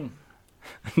sprain.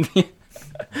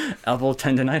 Elbow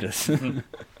tendonitis.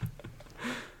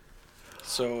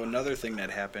 So another thing that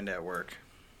happened at work.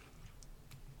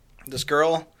 This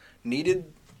girl needed,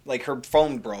 like, her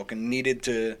phone broke and needed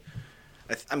to.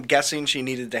 I'm guessing she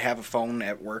needed to have a phone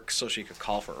at work so she could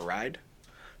call for a ride.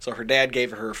 So her dad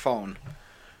gave her phone,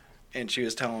 and she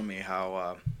was telling me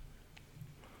how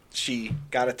she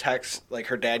got a text, like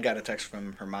her dad got a text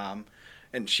from her mom,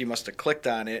 and she must have clicked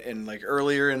on it, and like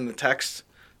earlier in the text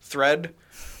thread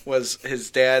was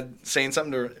his dad saying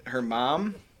something to her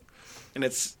mom, and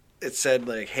it said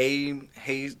like, hey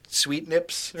sweet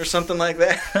nips or something like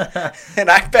that. And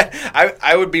I bet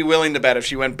I would be willing to bet if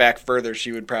she went back further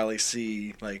she would probably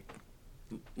see like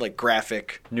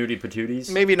graphic, Nudie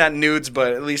patooties. maybe not nudes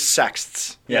but at least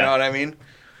sexts. You Yeah. know what I mean?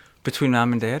 Between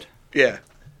mom and dad? Yeah.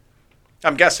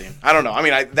 I'm guessing. I don't know. I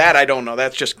mean, I don't know.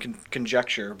 That's just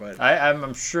conjecture. But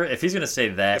I'm sure if he's gonna say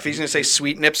that, if he's going to say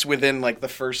sweet nips within like the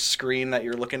first screen that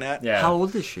you're looking at, yeah. How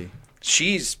old is she?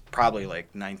 she's probably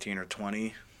like 19 or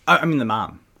 20. I mean, the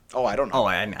mom. Oh, I don't know. Oh,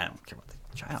 I don't care about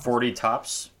the child. 40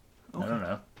 tops. I don't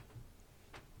know.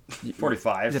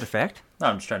 45. Is it a fact? No,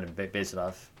 I'm just trying to base it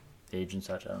off age and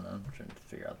such. I don't know. I'm trying to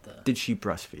figure out the. Did she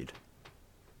breastfeed?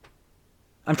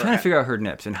 I'm trying to figure out her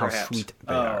nips and how Perhaps. sweet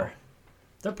they Oh. are.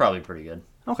 They're probably pretty good.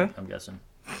 Okay. I'm guessing.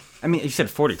 I mean, you said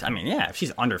 40. I mean, yeah, if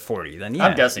she's under 40, then yeah.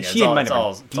 I'm guessing. She It's all, might it's have been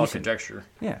all, it's all decent. conjecture.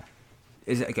 Yeah.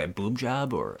 Is it like a boob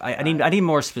job or I need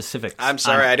more specifics. I'm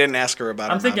sorry. on- I didn't ask her about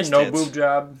her I'm thinking mom's no tits. boob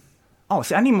job. Oh,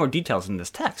 see, I need more details in this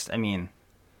text. I mean,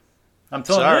 I'm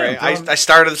telling Sorry. you. I'm telling- I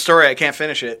started the story. I can't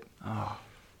finish it. Oh.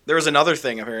 There was another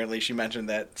thing, apparently. She mentioned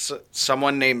that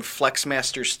someone named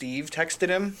Flexmaster Steve texted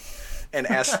him and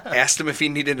asked him if he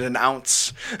needed an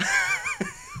ounce. is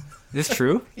this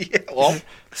true? Yeah, well,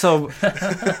 So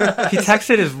he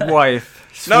texted his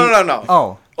wife. no.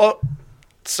 Oh, Well,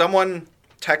 someone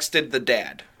texted the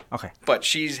dad, okay. but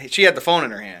she had the phone in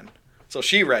her hand, so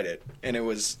she read it, and it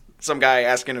was some guy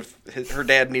asking if her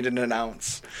dad needed an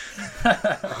ounce.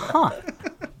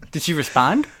 Did she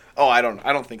respond? Oh, I don't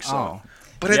think so. Oh.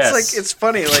 But it's Yes. like it's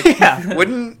funny. Like, Yeah.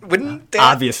 wouldn't dad,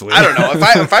 Obviously. I don't know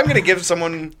if I'm gonna give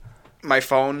someone my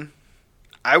phone,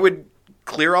 I would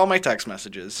clear all my text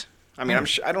messages. I mean,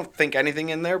 I don't think anything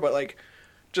in there, but like,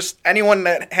 just anyone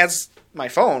that has my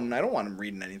phone, I don't want them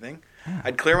reading anything.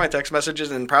 I'd clear my text messages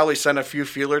and probably send a few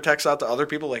feeler texts out to other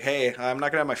people, like, "Hey, I'm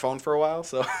not gonna have my phone for a while,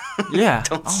 so Yeah.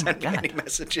 don't Oh, my send me God. any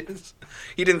messages."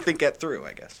 He didn't think that through,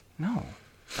 I guess. No.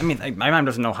 I mean, my mom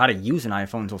doesn't know how to use an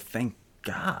iPhone, so thank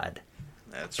God.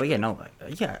 That's But yeah, no.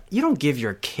 Yeah, you don't give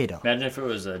your kid a. Imagine if it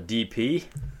was a DP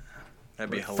that'd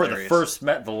be for hilarious.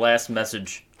 the last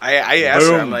message. I asked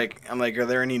her, Boom. I'm like, are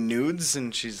there any nudes?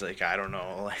 And she's like, I don't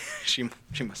know. Like,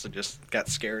 she must have just got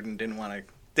scared and didn't want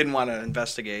to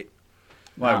investigate.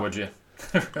 Why No. would you?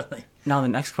 Really? Now the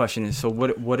next question is: so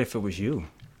what if it was you?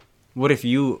 What if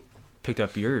you picked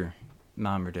up your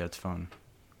mom or dad's phone,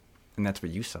 and that's what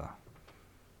you saw?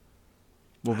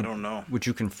 What I don't know. Would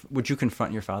you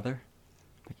confront your father?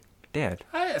 Like, Dad.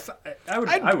 I would.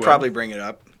 I'd I would probably bring it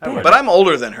up, I would. but I'm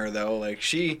older than her though. Like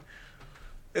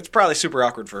it's probably super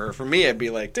awkward for her. For me, I'd be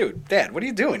like, dude, Dad, what are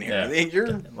you doing here? Yeah. You're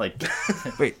like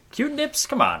Wait. cute nips.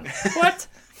 Come on, what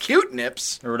cute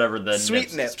nips. or whatever the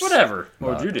Sweet nips. Whatever.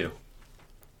 What would you do?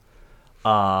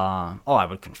 I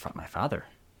would confront my father.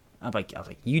 I was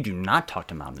like, you do not talk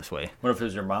to mom this way. What if it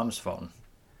was your mom's phone?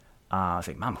 I was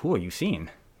like, Mom, who are you seeing?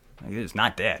 Like, it's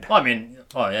not Dad. Well, I mean,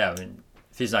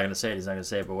 if he's not gonna say it, he's not gonna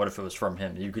say it. But what if it was from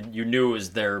him? You knew it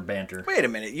was their banter. Wait a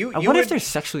minute. You What would, if they're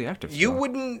sexually active? you still?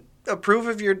 wouldn't approve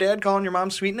of your dad calling your mom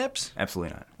sweet nips?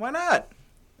 Absolutely not. Why not?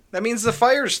 That means the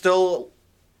fire's still,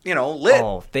 lit.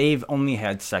 Oh, they've only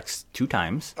had sex 2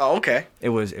 times. Oh, okay. It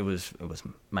was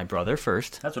my brother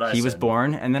first. That's what I He was said.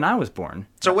 born, and then I was born.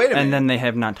 So wait a minute. And then they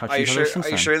have not touched Are you each sure? other since Are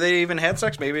you then. sure they even had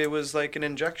sex? Maybe it was like an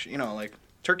injection. Like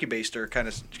turkey baster kind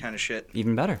of shit.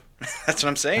 Even better. That's what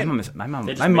I'm My saying. my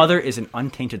just made- mother is an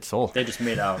untainted soul. They just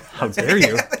made out. How dare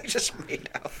you? They just made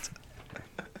out.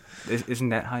 Isn't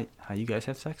that how you guys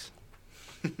have sex?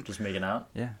 Just making out.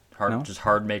 Yeah. Hard. No? Just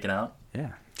hard making out.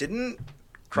 Yeah. Didn't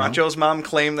Croncho's mom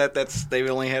claim that they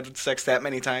only had sex that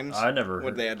many times? I never What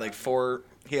heard- they had like 4.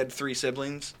 He had 3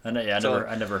 siblings. I So-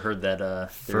 never heard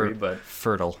that theory, but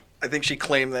Fertile. I think she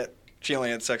claimed that she only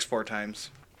had sex 4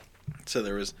 times. So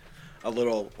there was a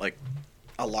little like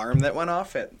alarm that went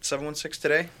off at 716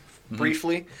 today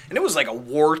briefly, and it was like a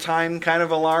wartime kind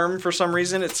of alarm for some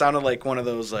reason. It sounded like one of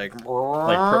those like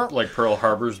Like Pearl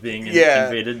Harbor's being Yeah.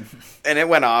 invaded. and it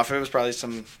went off. It was probably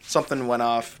something went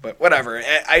off, but whatever.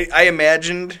 I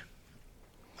imagined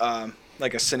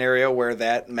like a scenario where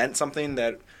that meant something,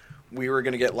 that we were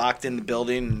going to get locked in the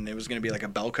building and it was going to be like a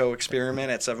Belko experiment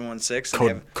at 716.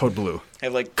 And Code Blue.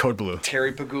 have like Code Blue.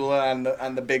 Terry Pagula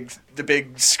on the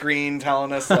big screen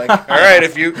telling us like, all right,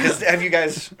 have you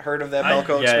guys heard of that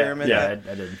Belko experiment? Yeah,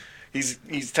 I did.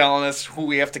 He's telling us who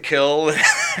we have to kill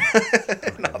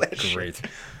and all that shit. Great.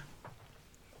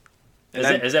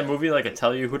 Is that movie like a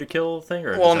tell you who to kill thing?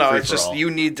 Or Well, just a no, free it's for just all?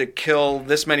 you need to kill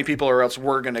this many people or else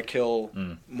we're going to kill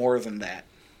more than that,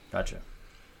 Gotcha.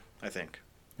 I think.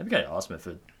 That'd be kind of awesome if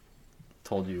it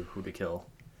told you who to kill.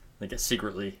 Like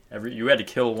secretly. You had to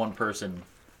kill one person.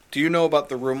 Do you know about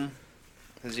The Room?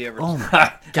 Has he ever Oh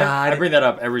my God. I bring that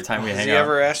up every time we Has hang he out.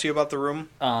 ever asked you about The Room?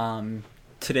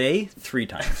 Today, 3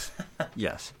 times.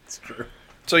 Yes. It's true.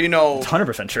 So you know It's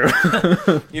 100%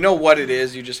 true. you know what it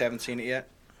is, you just haven't seen it yet?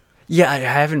 Yeah, I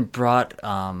haven't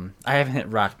I haven't hit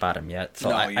rock bottom yet, so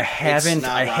No, I it's haven't.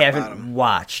 not I rock haven't bottom.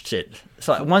 watched it.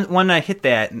 So when I hit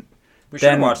that, We should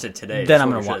have then watched it today. Then is I'm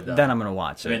what gonna we should have done. then I'm gonna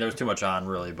watch I mean, it. there was too much on,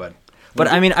 really, but But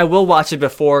I mean, I will watch it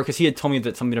before because he had told me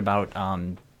that something about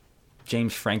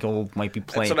James Franco might be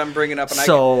playing. That's what I'm bringing up. And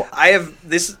So- I have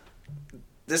this.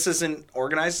 This isn't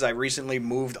organized. I recently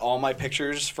moved all my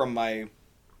pictures from my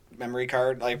memory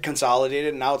card. I consolidated,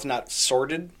 and now it's not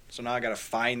sorted. So now I got to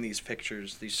find these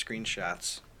pictures, these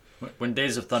screenshots. when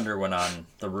Days of Thunder went on,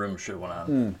 The Room should have went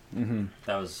on. Mm-hmm.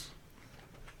 That was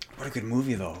What a good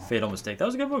movie, though. a fatal mistake. That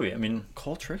was a good movie. I mean,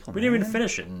 Cole Trickle. we didn't even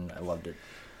finish it, and I loved it.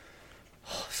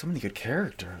 So many good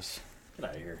characters. Get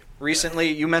out of here. Recently,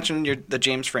 you mentioned the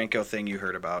James Franco thing you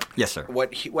heard about. Yes, sir.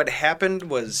 What happened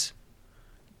was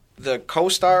the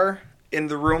co-star in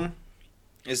The Room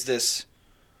is this.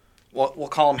 We'll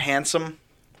call him handsome.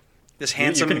 This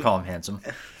handsome. You can call him handsome.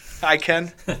 I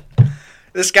can.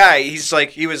 This guy,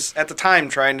 he was at the time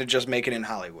trying to just make it in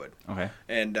Hollywood, Okay.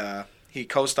 and he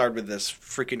co-starred with this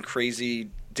freaking crazy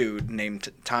dude named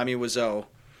Tommy Wiseau,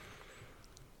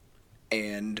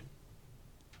 and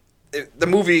the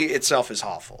movie itself is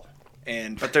awful,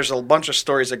 but there's a bunch of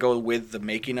stories that go with the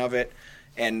making of it,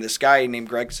 and this guy named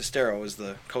Greg Sestero is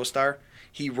the co-star.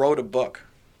 He wrote a book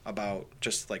about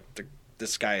just like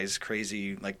this guy's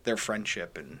crazy, like their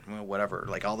friendship and whatever,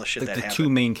 like all the shit that The happened. two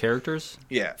main characters?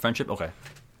 Yeah. Friendship? Okay.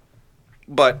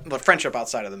 But friendship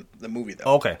outside of the movie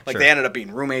though. Okay, Like sure. they ended up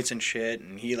being roommates and shit,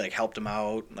 and he like helped him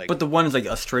out. Like, But the one is like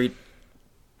a straight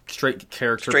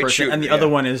character Straight person, shooter, and the yeah. other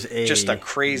one is just a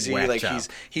crazy whack like job.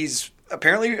 he's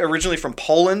apparently originally from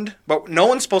Poland, but no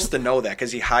one's supposed to know that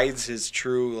because he hides his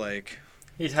true like.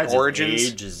 He hides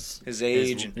Origins, his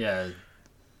age, yeah.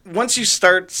 Once you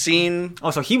start seeing, Oh,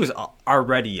 so he was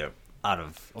already out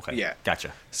of. Okay. Yeah.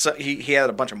 Gotcha. so he had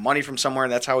a bunch of money from somewhere,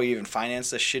 and that's how he even financed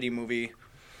this shitty movie.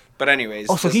 But anyways,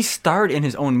 Oh, so he starred in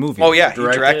his own movie. Oh yeah, he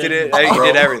Directed, directed it. He wrote.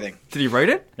 did everything. Did he write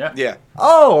it? Yeah. Yeah.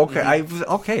 Oh, okay.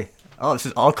 Okay. Oh, this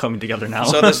is all coming together now.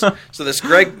 So this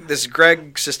Greg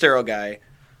Sestero guy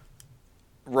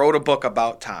wrote a book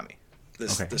about Tommy,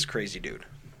 Okay. this crazy dude.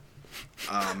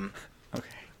 Okay.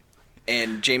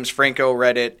 And James Franco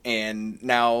read it, and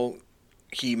now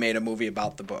he made a movie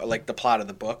about the book, like the plot of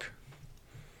the book.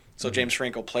 So James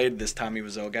Franco played this Tommy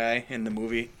Wiseau guy in the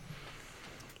movie.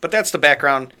 But that's the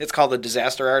background. It's called The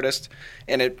Disaster Artist,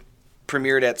 and it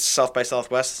premiered at South by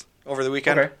Southwest over the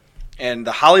weekend. Okay. And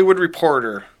the Hollywood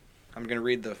Reporter, I'm going to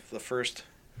read the first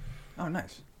Oh,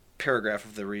 nice. paragraph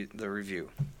of the review.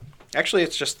 Actually,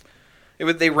 it's just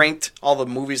they ranked all the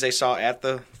movies they saw at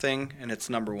the thing, and it's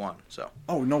number 1.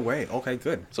 Oh, no way. Okay,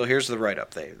 good. So here's the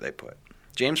write-up they put.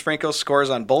 James Franco scores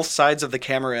on both sides of the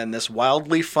camera in this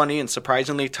wildly funny and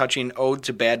surprisingly touching ode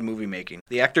to bad movie making.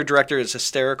 The actor-director is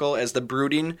hysterical as the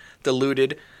brooding,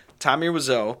 deluded Tommy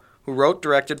Wiseau, who wrote,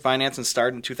 directed, financed, and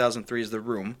starred in 2003's The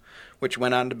Room, which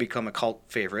went on to become a cult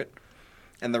favorite.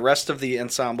 And the rest of the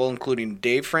ensemble, including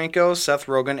Dave Franco, Seth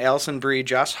Rogen, Alison Brie,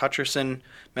 Josh Hutcherson,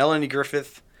 Melanie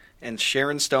Griffith, and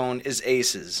Sharon Stone, is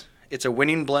aces. It's a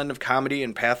winning blend of comedy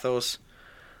and pathos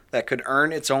that could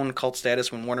earn its own cult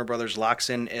status when Warner Brothers locks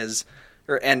in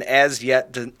an as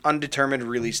yet undetermined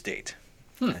release date.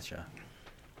 Gotcha.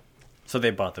 So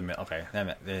they bought the. Okay.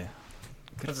 They.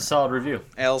 That's a solid review.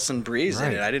 Alison Brie's in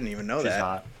Right. it. I didn't even know She's that.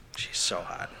 hot. She's so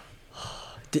hot.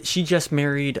 She just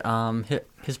married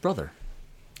his brother.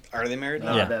 Are they married?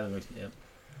 No, Yeah. yeah.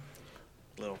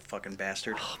 Little fucking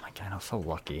bastard. Oh my god, I'm so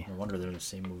lucky. No wonder they're in the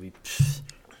same movie.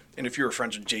 And if you were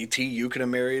friends with JT, you could have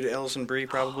married Alison Brie,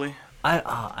 probably.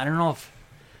 I don't know if.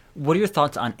 What are your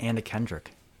thoughts on Anna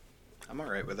Kendrick? I'm all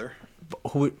right with her.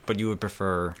 But you would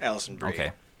prefer? Allison Brie.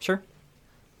 Okay, sure.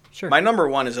 My number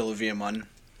one is Olivia Munn.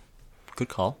 Good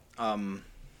call. Aaron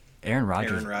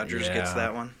Rodgers. Aaron Rodgers gets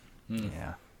that one.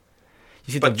 Yeah.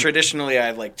 You see But traditionally,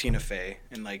 I like Tina Fey,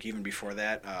 and like even before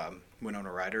that,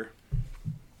 Winona Ryder.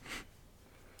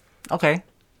 Okay.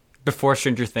 Before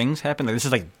Stranger Things happened, like, this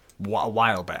is like a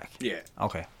while back. Yeah.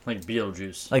 Okay. Like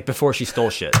Beetlejuice. Like before she stole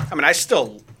shit. I mean, I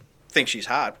still think she's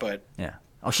hot, but Yeah.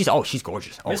 She's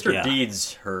gorgeous. Oh, Mr. yeah.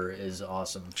 Deeds, is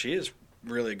awesome. she is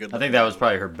really good. I think that was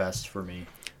probably her best for me.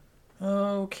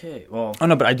 Okay, well, Oh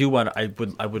no, but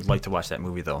I would like to watch that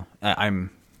movie though.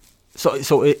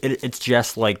 It's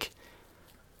just like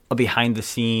a behind the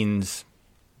scenes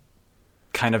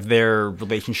kind of their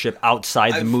relationship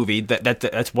outside the movie.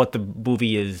 That's what the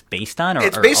movie is based on.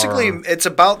 It's basically it's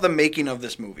about the making of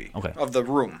this movie. Okay. Of The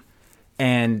Room.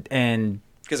 and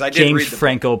Because I did James read the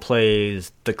Franco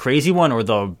plays the crazy one or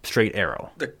the straight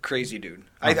arrow. the crazy dude.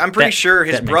 I'm pretty sure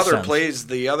his that makes brother sense. plays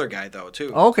the other guy though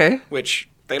too. Okay. Which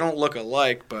they don't look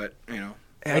alike, but I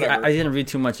whatever. didn't read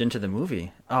too much into the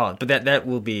movie. Oh, but that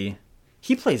will be.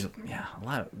 He plays a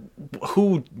lot of.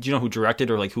 Who do you know who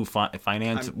directed or like who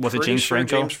financed? I'm Was it pretty James sure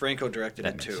Franco? James Franco directed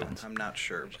That it makes too. sense. I'm not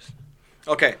sure.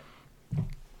 Okay.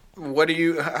 What are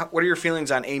your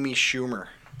feelings on Amy Schumer?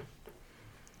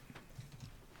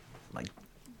 Like,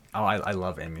 I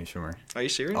love Amy Schumer. Are you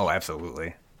serious? Oh,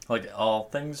 absolutely, like all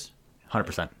things,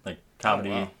 100%. like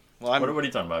comedy. Oh, wow. Well, what are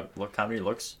you talking about? What comedy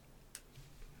looks?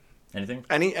 Anything?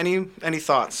 Any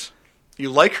thoughts? You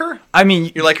like her? I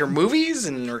mean, You like her movies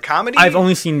and her comedy? I've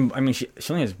only seen. I mean, she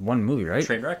only has one movie, right?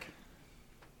 Trainwreck?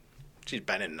 She's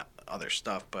been in other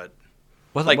stuff, but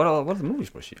What like- what other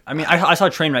movies was she? I mean, I saw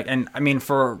Trainwreck, and I mean,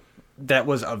 for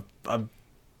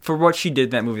what she did in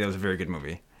that movie, that was a very good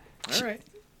movie. all right.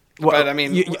 Well, But, I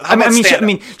mean, how I mean, about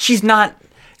stand-up?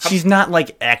 she's not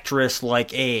like actress,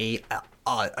 like a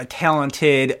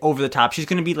talented, over the top. She's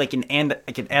gonna be like an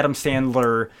Adam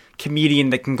Sandler comedian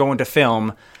that can go into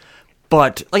film,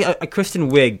 but like a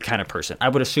Kristen Wiig kind of person. I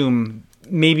would assume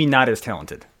maybe not as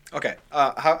talented. Okay.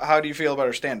 How do you feel about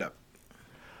her stand-up?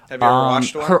 Have you ever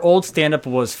watched one? Her old stand up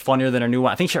was funnier than her new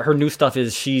one. I think her new stuff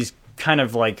is she's kind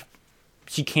of like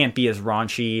she can't be as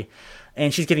raunchy,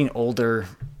 and she's getting older,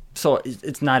 so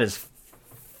it's not as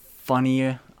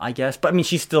funny, I guess. But I mean,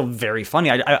 she's still very funny.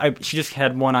 She just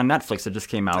had one on Netflix that just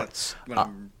came out. That's what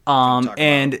I'm talking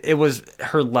And about. it was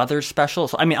her leather special.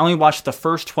 So I mean, I only watched the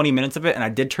first 20 minutes of it, and I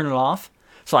did turn it off.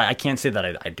 So I can't say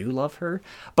that I do love her,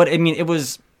 but I mean, it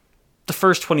was the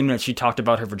first 20 minutes. She talked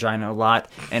about her vagina a lot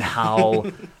and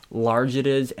how large it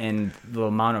is, and the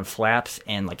amount of flaps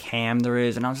and like ham there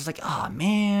is, and I was just like, oh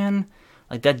man,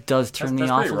 like that does turn me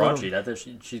That's off pretty a little. raunchy.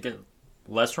 That she get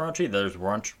less raunchy. There's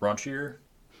raunchier.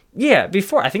 Yeah,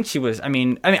 before I think she was.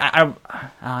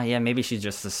 Yeah, maybe she's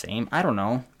just the same. I don't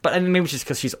know, but I mean, maybe just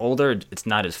because she's older, it's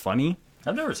not as funny.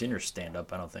 I've never seen her stand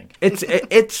up. I don't think.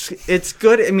 It's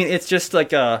good. I mean, it's just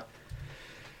like a.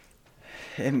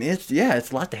 I mean, it's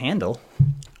a lot to handle.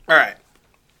 All right.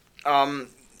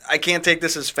 I can't take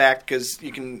this as fact because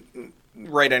you can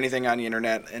write anything on the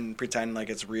internet and pretend like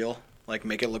it's real, like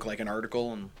make it look like an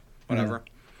article and whatever.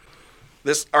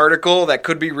 This article that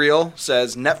could be real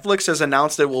says Netflix has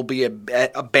announced it will be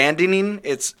abandoning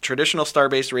its traditional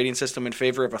star-based rating system in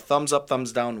favor of a thumbs up,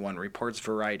 thumbs down one, reports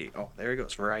Variety. Oh, there he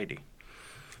goes, Variety.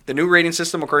 The new rating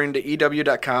system, according to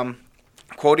EW.com,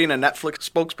 quoting a Netflix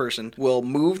spokesperson, will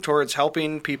move towards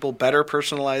helping people better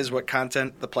personalize what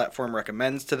content the platform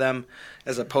recommends to them,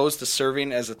 as opposed to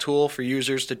serving as a tool for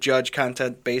users to judge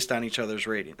content based on each other's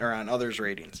rating or on others'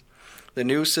 ratings. The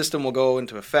new system will go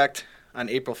into effect on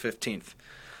April 15th.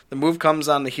 The move comes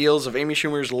on the heels of Amy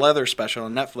Schumer's Leather special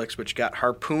on Netflix, which got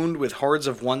harpooned with hordes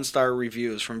of one-star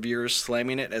reviews from viewers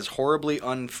slamming it as horribly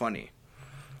unfunny.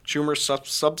 Schumer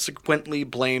subsequently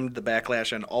blamed the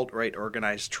backlash on alt-right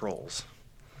organized trolls.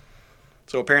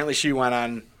 So apparently she went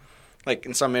on, like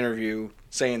in some interview,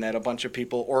 saying that a bunch of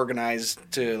people organized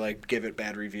to like give it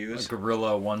bad reviews. A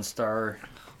Guerrilla 1-star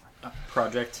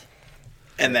project.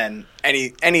 And then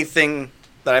anything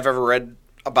that I've ever read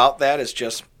about that is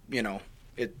just,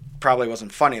 it probably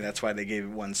wasn't funny. That's why they gave it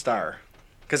 1 star.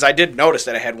 Because I did notice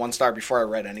that it had 1 star before I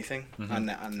read anything on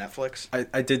Netflix.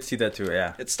 I did see that too.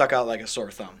 Yeah. It stuck out like a sore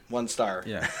thumb. 1 star.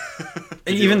 Yeah.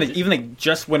 even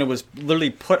just when it was literally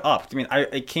put up, I mean,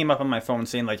 it came up on my phone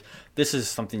saying like, "This is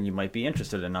something you might be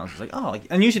interested in." And I was like, "Oh,"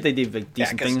 and usually they do like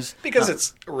decent things because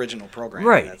it's original programming.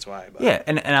 right? That's why. But. Yeah,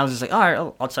 and I was just like, "All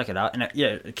right, I'll check it out." And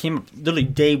it came up literally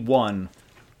day 1,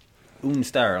 1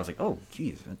 star. I was like, "Oh,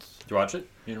 geez, that's." Did you watch it?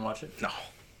 You didn't watch it? No.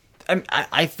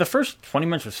 I the first 20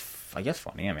 minutes was, I guess,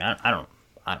 funny. I mean, I don't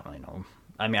really know.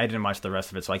 I mean, I didn't watch the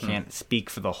rest of it, so I can't speak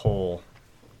for the whole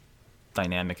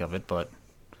dynamic of it, but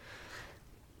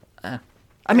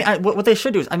I mean, what they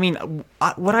should do is, I mean,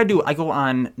 what I do, I go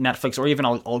on Netflix, or even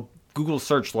I'll Google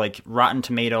search like Rotten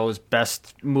Tomatoes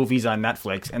best movies on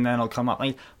Netflix, and then it'll come up.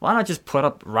 Like, why not just put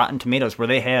up Rotten Tomatoes where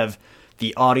they have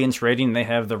the audience rating, they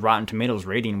have the Rotten Tomatoes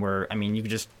rating, where I mean, you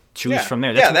can just choose from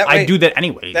there. That's I do that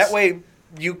anyways. That way,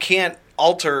 you can't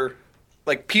alter.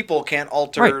 Like, people can't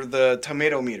alter the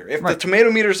tomato meter. If the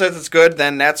tomato meter says it's good,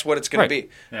 then that's what it's going to be.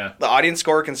 Yeah. The audience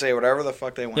score can say whatever the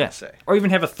fuck they want to say. Or even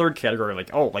have a third category,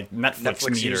 like Netflix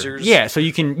meter. users. Yeah, so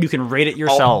you can rate it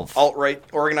yourself.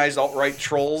 Organized alt-right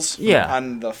trolls. Yeah.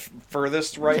 On the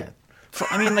furthest right. Yeah. So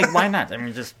I mean, like, why not? I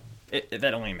mean, just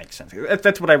that only makes sense.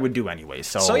 That's what I would do anyway.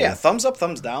 So yeah, thumbs up,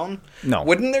 thumbs down. No.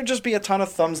 Wouldn't there just be a ton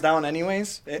of thumbs down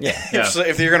anyways? Yeah.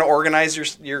 If you're going to organize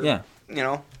your you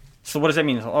know. So what does that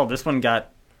mean? Oh, this one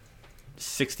got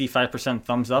 65%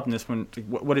 thumbs up, and this one,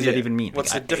 what does that even mean?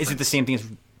 What's like, the difference? Is it the same thing as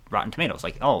Rotten Tomatoes?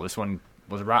 Like, oh, this one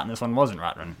was rotten, this one wasn't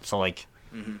rotten. So like,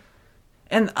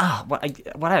 and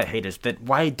what I hate is that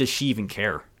why does she even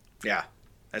care? Yeah.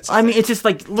 I mean, it's just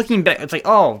like looking back. It's like,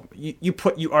 oh, you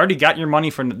already got your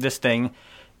money for this thing.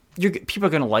 People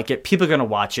are gonna like it. People are gonna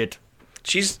watch it.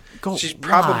 She'll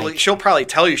probably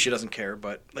tell you she doesn't care,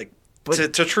 but to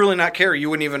truly not care, you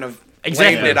wouldn't even have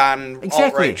blamed it on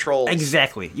alt-right trolls.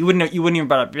 Exactly. You wouldn't even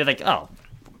be like, oh,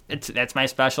 that's my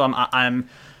special.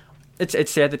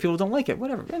 It's sad that people don't like it.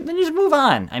 Whatever. And then you just move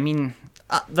on. I mean,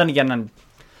 then again,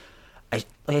 like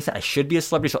I said, I should be a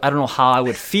celebrity, so I don't know how I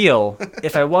would feel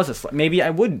if I was a celebrity. Maybe I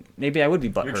would be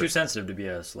butthurt. You're too sensitive to be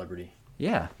a celebrity.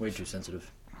 Yeah. Way too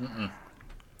sensitive.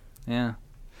 Yeah.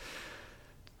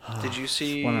 Did you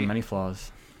see one of many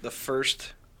flaws? The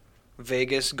first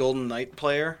Vegas Golden Knight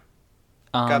player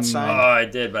got signed? Oh, I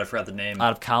did, but I forgot the name.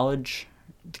 Out of college?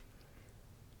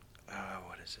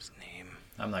 What is his name?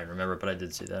 I'm not going to remember, but I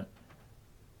did see that.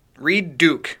 Reed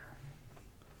Duke.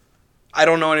 I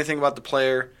don't know anything about the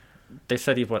player. They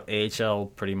said he put AHL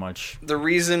pretty much. The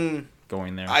reason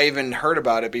going there, I even heard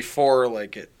about it before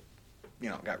it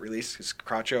got released, is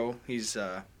Crotcho. He's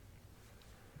our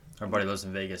buddy lives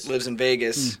in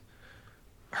Vegas.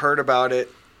 Heard about it,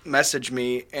 messaged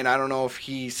me, and I don't know if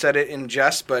he said it in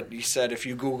jest, but he said if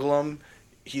you Google him,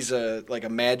 he's a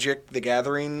Magic the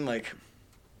Gathering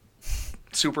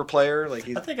super player. I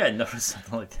think I noticed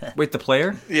something like that. Wait, the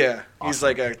player? Yeah, awesome. He's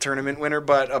like a tournament winner,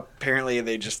 but apparently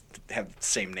they just have the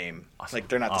same name. Awesome.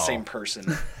 They're not the same person.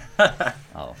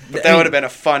 Oh, but that would have been a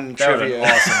fun trivia.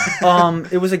 Awesome.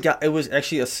 It was a guy. It was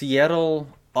actually a Seattle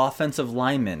offensive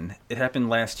lineman. It happened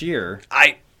last year.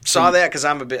 I saw that because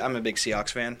I'm a big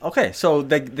Seahawks fan. Okay, so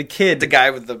the kid, the guy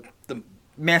with the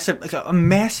massive, a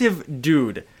massive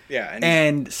dude. Yeah,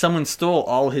 and someone stole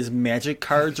all his Magic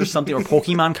cards or something, or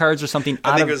Pokemon cards or something.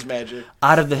 I think it was Magic.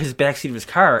 Out of his backseat of his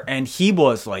car, and he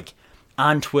was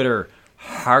on Twitter,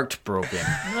 heartbroken.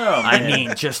 Oh, I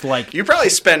mean, just you probably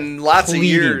spend lots of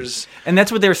years, and that's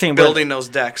what they were saying, building those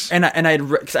decks. And I had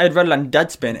read it on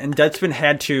Deadspin, and Deadspin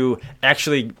had to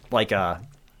actually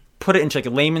put it into a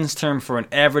layman's term for an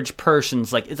average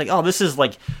person's it's oh, this is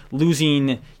like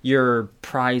losing your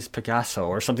prized Picasso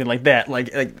or something like that,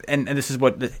 and this is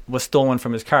what was stolen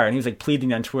from his car, and he was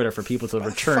pleading on Twitter for people to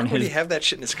return his. Would he have that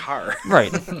shit in his car?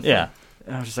 Right. Yeah.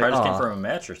 And I was just probably just came from a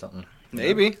match or something.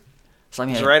 Maybe. So, I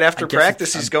mean, right after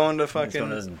practice, he's going to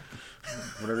fucking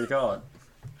whatever you call it.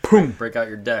 Boom. Break out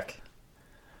your deck.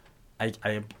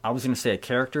 I was gonna say a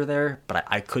character there, but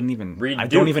I couldn't even. I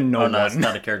don't even know one. one. It's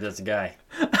not a character. That's a guy.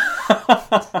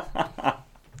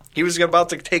 He was about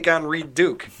to take on Reed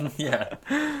Duke. Yeah.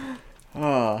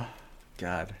 Oh,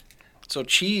 God. So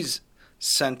Cheese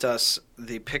sent us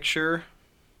the picture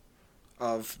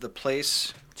of the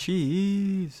place.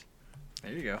 Cheese.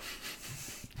 There you go.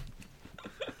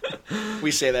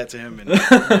 We say that to him.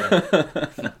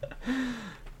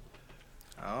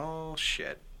 Oh,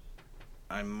 shit.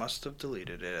 I must have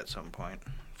deleted it at some point.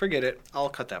 Forget it. I'll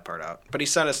cut that part out. But he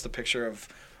sent us the picture of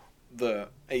it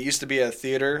used to be a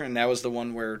theater, and that was the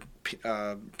one where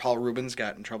Paul Rubens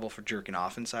got in trouble for jerking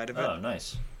off inside of it. Oh,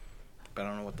 nice. But I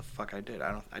don't know what the fuck I did.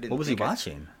 I didn't. What was he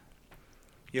watching?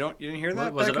 You didn't hear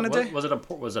that was back in the day? Was it a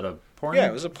porn? Yeah,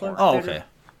 it was a porn. Oh, okay.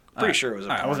 Pretty sure it was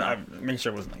a porn. I'm making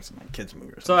sure it wasn't some kids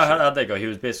movie or So something. how'd that go? He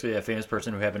was basically a famous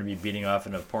person who happened to be beating off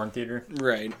in a porn theater?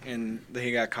 Right, and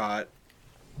he got caught.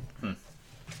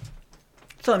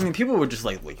 So, I mean, people would just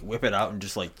whip it out and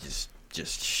just I'm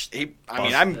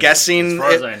guessing. As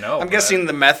far as I know, I'm guessing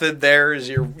the method there is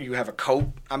you have a coat.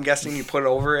 I'm guessing you put it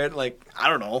over it. I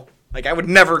don't know. I would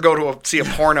never go to see a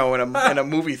porno in a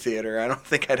movie theater. I don't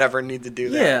think I'd ever need to do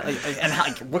that. Yeah,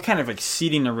 and what kind of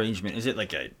seating arrangement is it?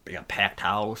 Like a packed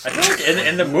house? I think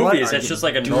in the movies it's just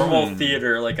like a normal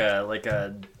theater, like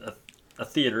a a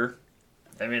theater.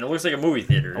 I mean, it looks like a movie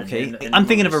theater. Okay, in I'm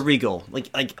thinking of a movies. Regal,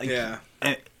 Yeah.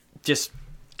 just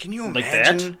Can you Like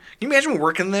imagine? that? Can you imagine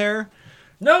working there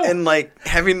No. and like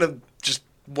having to just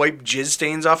wipe jizz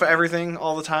stains off of everything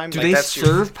all the time? do like, they that's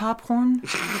serve popcorn?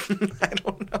 I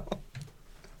don't know.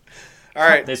 All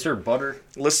right, They serve butter.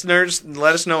 listeners,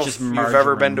 let us know Just if you've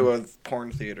ever been to margarine. a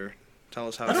porn theater. Tell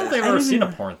us how I don't it think is. I've ever don't seen a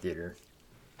even- porn theater.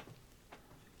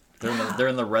 They're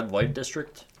in the red light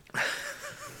district.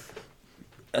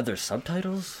 Are there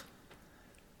subtitles?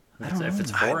 If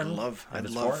it's foreign, I'd if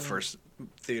it's love foreign. for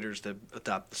theaters to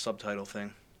adopt the subtitle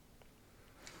thing.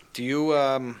 Do you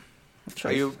are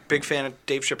you a big fan of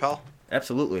Dave Chappelle?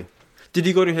 Absolutely. Did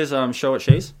you go to his show at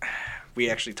Shays? We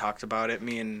actually talked about it.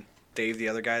 Me and Dave, the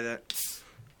other guy that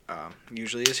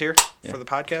usually is here Yeah. for the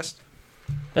podcast.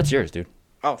 That's yours, dude.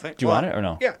 Oh, thanks. Do you want it or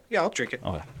no? Yeah, I'll drink it.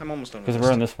 Okay. I'm almost done with Because this.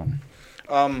 we're on this one.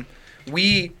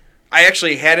 I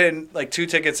actually had it in, like 2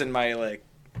 tickets in my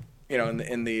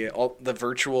in the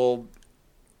virtual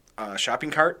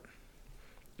shopping cart.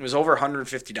 It was over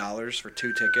 $150 for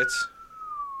 2 tickets.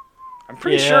 I'm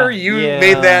pretty Yeah, sure you yeah.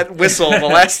 made that whistle the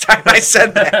last time I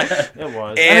said that. It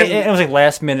was. And- it was like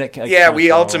last minute. Yeah, we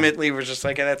ultimately were just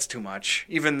like, that's too much.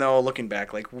 Even though looking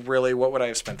back, like, really, what would I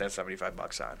have spent that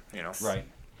 $75 on? You know, Right.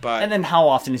 But And then how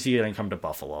often is he going to come to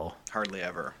Buffalo? hardly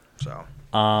ever. So,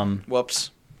 Um,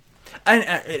 whoops.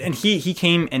 and he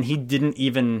came and he didn't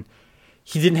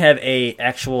have a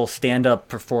actual stand up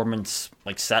performance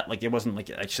like set, like it wasn't like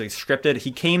actually scripted.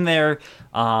 He came there,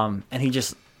 and he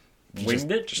just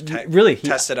Winged it. Just really he-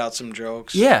 tested out some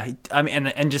jokes. yeah. I mean,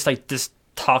 and just like just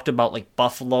talked about like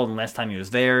Buffalo and the last time he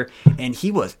was there, and he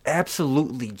was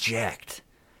absolutely jacked.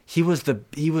 He was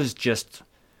just.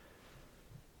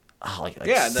 Like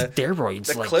Yeah, the steroids.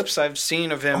 The like, clips I've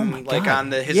seen of Oh him, my like God.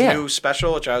 on his Yeah. new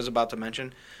special, which I was about to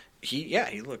mention, he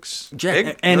looks Jack- big.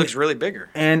 He and- looks really bigger.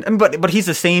 But he's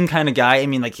the same kind of guy. I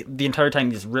mean, like the entire time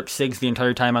he just rips cigs the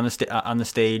entire time on the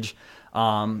stage,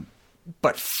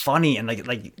 but funny and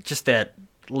like just that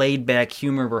laid back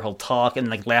humor where he'll talk and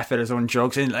like laugh at his own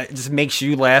jokes and it just makes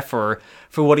you laugh for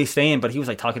what he's saying. But he was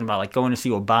like talking about like going to see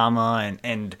Obama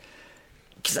and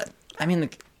because I mean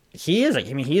like he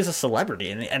is a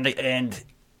celebrity and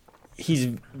he's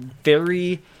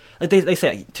very. Like they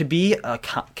say, to be a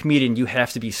comedian, you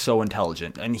have to be so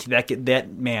intelligent, and that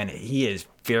man, he is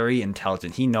very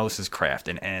intelligent. He knows his craft,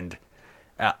 and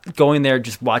going there,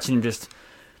 just watching him just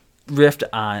riffed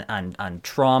on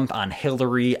Trump, on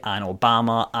Hillary, on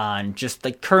Obama, on just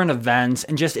like current events,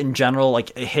 and just in general,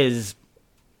 like his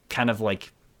kind of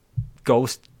like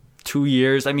ghost 2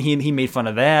 years. I mean, he made fun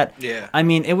of that. Yeah. I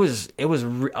mean, it was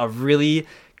a really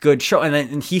good show,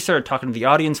 and he started talking to the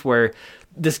audience where.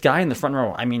 This guy in the front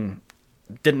row, I mean,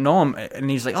 didn't know him, and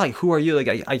he's like, "Oh, like, who are you?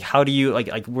 Like, how do you like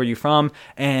where are you from?"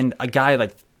 And a guy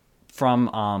like from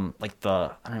like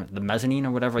the I don't know the mezzanine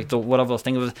or whatever, like the whatever those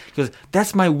things was, he goes,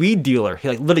 "That's my weed dealer." He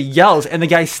like literally yells, and the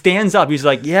guy stands up. He's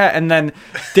like, "Yeah," and then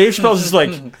Dave Chappelle's just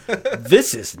like,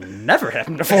 "This has never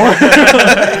happened before."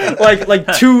 like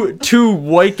two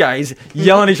white guys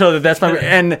yelling at each other. That's my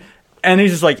and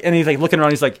he's just like looking around.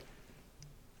 He's like,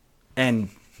 and.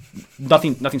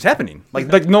 Nothing's happening.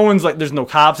 Like no one's like there's no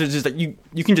cops. It's just that you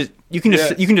can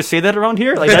just say that around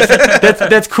here. Like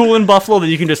that's cool in Buffalo that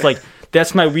you can just like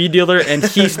that's my weed dealer and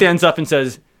he stands up and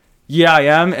says, "Yeah, I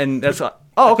am," and that's oh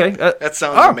okay. That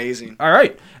sounds amazing. All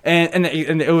right, and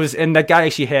it was and that guy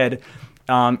actually had.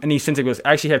 And he since it goes,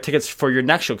 I actually have tickets for your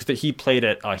next show because he played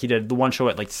it. He did the one show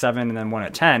at like 7 and then one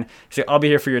at 10. He said, "I'll be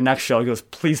here for your next show." He goes,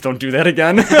 "Please don't do that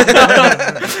again."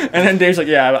 And then Dave's like,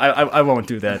 "Yeah, I won't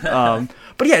do that."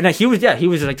 But yeah, no, he was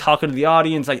just like talking to the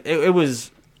audience. Like it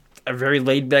was a very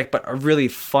laid back but a really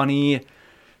funny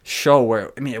show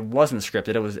where I mean it wasn't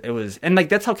scripted. It was and like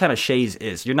that's how kind of Shays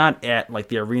is. You're not at like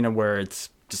the arena where it's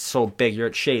just so big. You're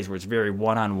at Shays where it's very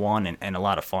one-on-one and a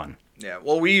lot of fun. Yeah.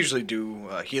 Well, we usually do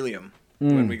Helium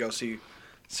when we go see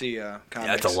comics.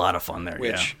 Yeah, it's a lot of fun there.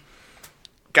 Which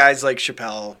guys like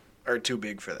Chappelle are too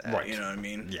big for that. Right. You know what I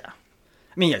mean? Yeah.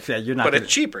 I mean, yeah, you're not. But gonna,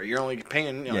 it's cheaper. You're only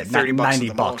paying like yeah, $30 $90 at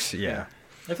the most. Yeah.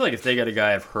 I feel like if they get a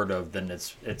guy I've heard of, then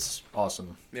it's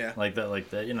awesome. Yeah. Like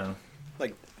that, you know.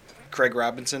 Like Craig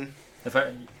Robinson.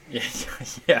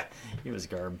 Yeah, he was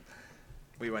garb.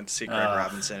 We went to see Craig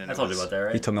Robinson, and I told you about that,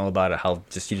 right? He told me all about it. How he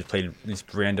just played this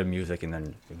random music and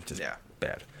then it was just Yeah.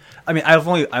 bad. I mean, I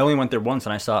only went there once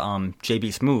and I saw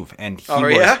JB Smoove and he Oh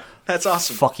was yeah, that's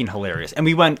awesome. fucking hilarious. And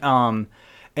we went and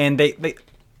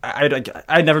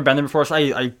I'd never been there before, so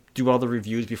I do all the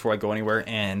reviews before I go anywhere,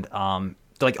 and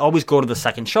they like always go to the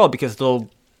second show because they'll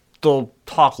they'll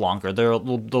talk longer.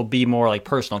 They'll be more like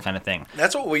personal kind of thing.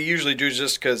 That's what we usually do,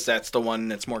 just because that's the one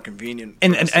that's more convenient.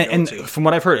 And for us to go to. from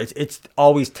what I've heard, it's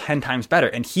always 10 times better.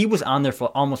 And he was on there for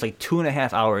almost like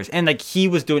 2.5 hours. And like he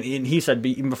was doing, and he said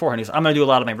even beforehand, he said, I'm gonna do a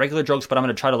lot of my regular jokes, but I'm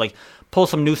gonna try to like pull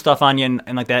some new stuff on you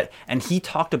and like that. And he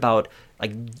talked about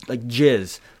like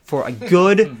jizz for a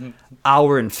good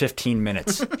hour and 15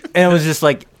 minutes. And it was just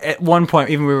like at one point,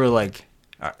 even we were like,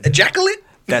 Ejaculate?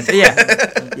 That's, yeah.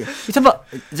 You talking about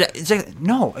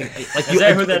no? Like Is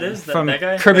that who that is? From that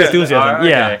guy? Curb Your Enthusiasm. Oh,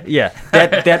 Yeah, okay. yeah.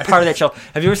 That part of that show.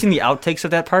 Have you ever seen the outtakes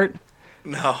of that part?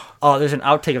 No. Oh, there's an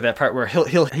outtake of that part where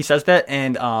he says that,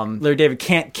 and Larry David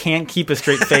can't keep a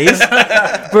straight face,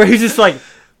 where he's just like,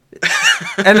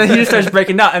 and then he just starts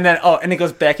breaking down, and then and it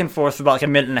goes back and forth for about like a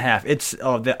minute and a half. It's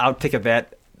the outtake of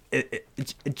that.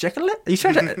 Ejaculate? You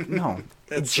said that? No.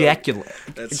 Ejaculate.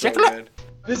 That's so Ejaculate. good.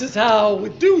 This is how we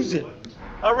do it.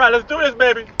 All right, let's do this,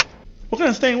 baby. What kind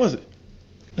of stain was it?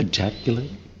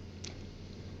 Ejaculate.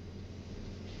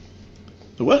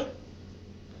 The what?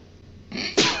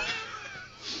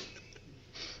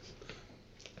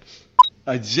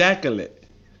 Ejaculate.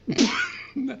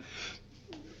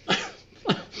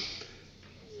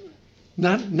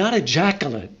 Not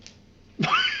ejaculate.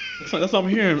 That's what I'm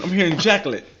hearing. I'm hearing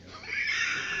ejaculate.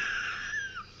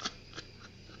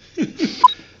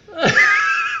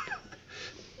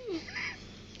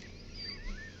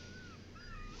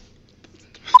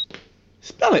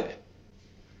 Spell it.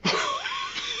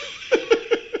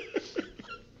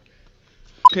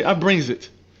 Okay, I brings it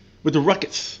with the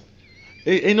ruckets.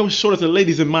 Ain't no shortage of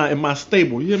ladies in my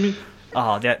stable. You hear me?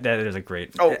 Oh, that is a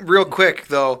great. Oh, real quick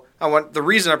though, the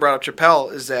reason I brought up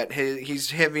Chappelle is that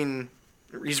he's releasing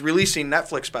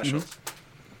Netflix specials.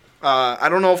 I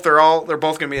don't know if they're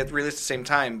both gonna be released at the same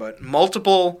time, but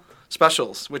multiple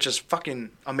specials, which is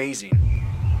fucking amazing.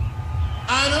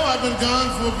 I know I've been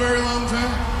gone for a very long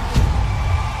time.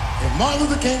 If Martin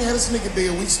Luther King had a sneaker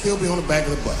deal, we'd still be on the back of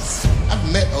the bus.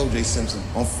 I've met O.J. Simpson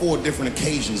on 4 different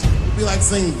occasions. It'd be like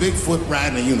seeing Bigfoot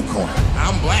riding a unicorn.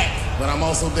 I'm black, but I'm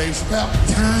also Dave Chappelle.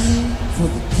 Time for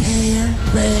the Care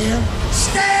Bear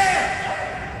Stare!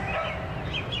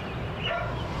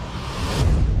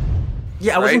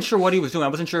 Yeah, I wasn't Right? sure what he was doing. I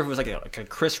wasn't sure if it was like a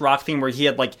Chris Rock thing where he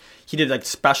did like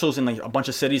specials in like a bunch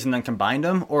of cities and then combined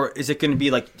them, or is it going to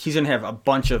be like he's going to have a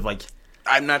bunch of like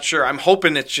I'm not sure. I'm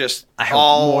hoping it's just I hope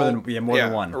all more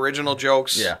than one. original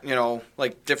jokes. Yeah.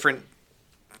 Like different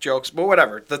jokes, but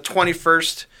whatever. The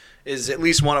 21st is at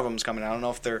least one of them's coming. I don't know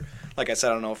if they're like I said.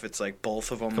 I don't know if it's like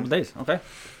both of them. couple days? Okay,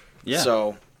 yeah.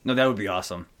 So No, that would be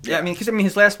awesome. Yeah, Yeah. I mean, because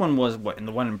his last one was in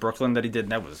the one in Brooklyn that he did,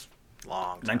 and that was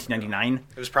long. time ago. 1999.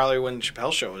 It was probably when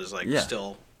Chappelle Show was like Yeah.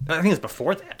 still. I think it was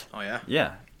before that. Oh yeah.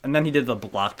 Yeah, and then he did the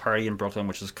block party in Brooklyn,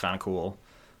 which was kind of cool.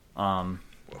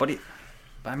 But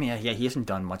I mean, yeah, he hasn't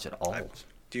done much at all.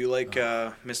 Do you like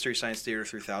Mystery Science Theater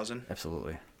 3000?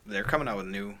 Absolutely. They're coming out with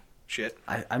new shit.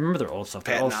 I remember their old stuff.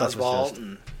 Their Patton old stuff was Oswalt just.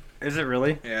 and Is it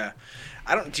really? yeah.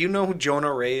 Do you know who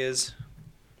Jonah Ray is?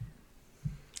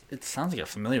 It sounds like a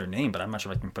familiar name, but I'm not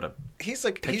sure if I can put a He's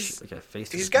like picture, he's like a face.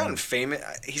 to he's his gotten name. famous.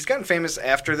 He's gotten famous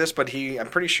after this, but I'm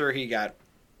pretty sure he got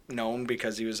known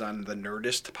because he was on the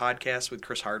Nerdist podcast with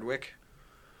Chris Hardwick.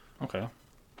 Okay.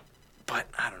 But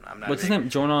I don't know. I'm not. What's a his big- name?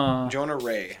 Jonah. Jonah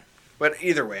Ray. But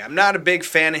either way, I'm not a big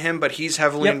fan of him. But he's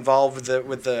heavily Yep. involved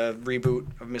with the reboot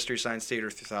of Mystery Science Theater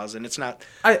 3000. It's not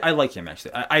I like him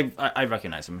actually. I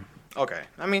recognize him. okay.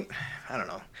 I mean, I don't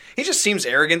know. He just seems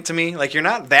arrogant to me. Like you're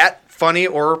not that funny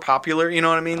or popular. You know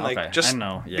what I mean? Okay, Like just I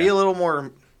know, yeah. be a little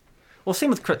more. Well, same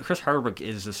with Chris Hardwick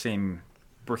is the same,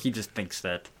 where he just thinks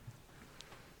that.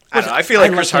 I don't know. I feel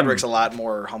like I Chris like him. Hardwick's a lot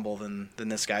more humble than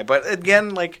this guy. But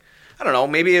again, like I don't know.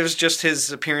 Maybe it was just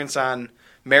his appearance on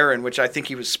Marin, which I think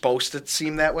he was supposed to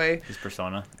seem that way. His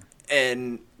persona.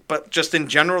 But just in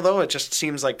general, though, it just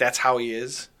seems like that's how he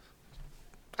is.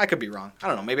 I could be wrong. I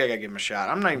don't know. Maybe I gotta give him a shot.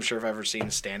 I'm not even sure if I've ever seen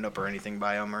a stand-up or anything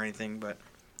by him or anything, but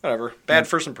whatever. Bad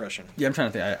first impression. Yeah, I'm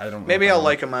trying to think. I don't. know Maybe if I I'll know.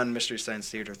 like him on Mystery Science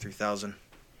Theater 3000.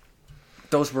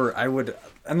 Those were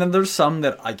and then there's some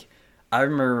that I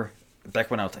remember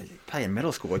back when I was probably in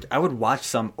middle school. Like, I would watch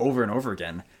some over and over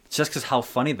again just because how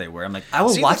funny they were. I'm like, I will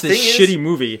See, watch the this thing is- shitty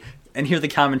movie and hear the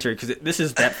commentary because this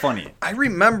is that funny. I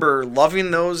remember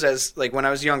loving those as like when I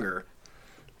was younger,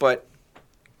 but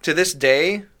to this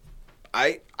day,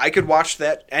 I could watch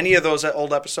any of those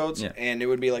old episodes, Yeah. and it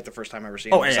would be like the first time I ever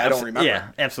seen it. 'Cause I don't remember. Yeah,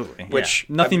 absolutely. Which,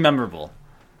 nothing memorable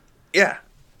Yeah,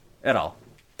 at all.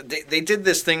 they did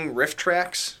this thing, Riff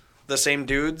Tracks, the same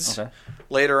dudes. Okay.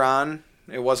 Later on,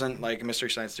 it wasn't like Mystery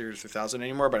Science Theater 3000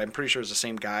 anymore, but I'm pretty sure it's the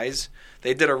same guys.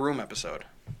 They did a Room episode.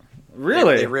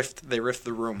 Really? They riffed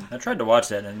the room. I tried to watch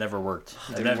that and it never worked.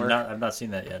 Didn't work? I've not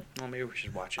seen that yet. Well, maybe we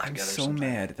should watch it I'm together. so sometime.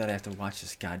 mad that I have to watch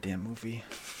this goddamn movie.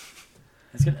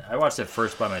 I watched it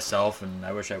first by myself, and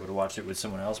I wish I would have watched it with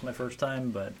someone else my first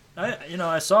time. But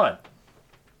I saw it.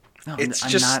 No, It's I'm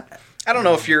just not I don't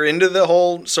know if you're into the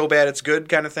whole so bad it's good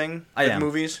kind of thing I with am.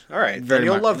 movies. All right, very then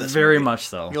you'll much, love this. very movie. much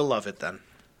so. You'll love it then.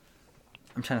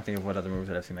 I'm trying to think of what other movies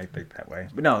that I've seen like that way.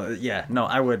 But no,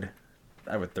 I would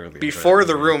thoroughly enjoy Before that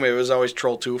The movie. Room, it was always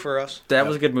Troll 2 for us. That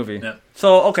was a good movie. Yep.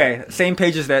 So okay, same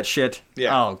page as that shit.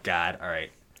 Yeah. Oh God. All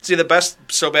right. See, the best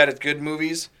so bad it's good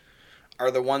movies are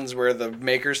the ones where the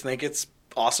makers think it's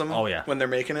awesome. Oh, yeah. When they're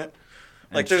making it.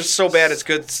 Like And there's so bad it's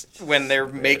good when they're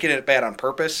making it bad on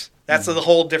purpose. That's a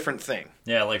whole different thing.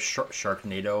 Yeah, like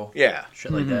Sharknado. Yeah.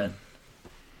 Shit like that.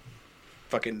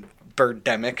 Fucking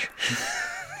Birdemic.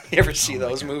 You ever see Oh my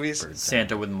those God, movies? Bird.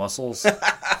 Santa with muscles.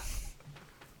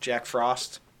 Jack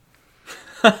Frost.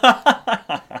 Do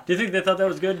you think they thought that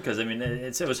was good? Because I mean,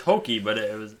 it was hokey, but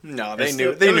it was. No, it they was knew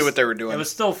still- they it knew was- what they were doing. It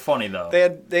was still funny though.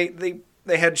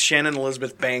 They had Shannon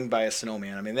Elizabeth banged by a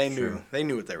snowman. I mean, they knew Sure. they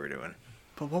knew what they were doing.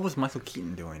 But what was Michael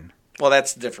Keaton doing? Well,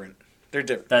 that's different. They're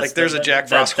different. That's Like there's a Jack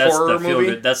that's Frost horror the feel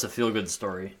movie. Good, that's a feel good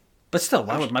story. But still,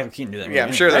 why would Michael Keaton do that? Yeah, I'm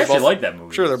movie sure I they're actually both like that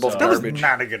movie. Sure, they're both so- garbage.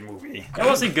 not a good movie. It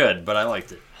wasn't good, but I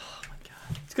liked it. Oh my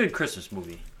god, it's a good Christmas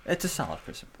movie. It's a solid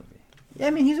Christmas movie. Yeah,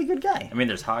 I mean he's a good guy. I mean,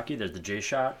 there's hockey, there's the J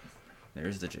shot.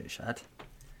 There's the J shot.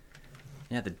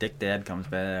 Yeah, the dick dad comes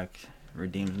back,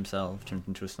 redeems himself, turns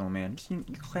into a snowman. Just,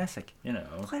 classic. You know,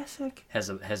 Classic. has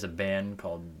a band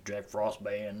called Jack Frost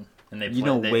Band, and they You play,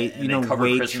 know they, way and you they know cover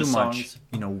way Christmas too much. songs.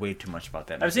 You know way too much about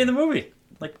that. I've seen the movie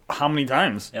like How many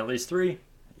times at least 3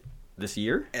 this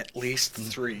year? At least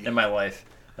 3. in my life.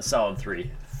 A solid 3,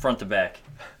 front to back,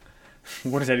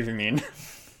 What does that even mean?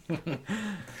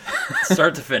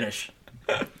 start to finish.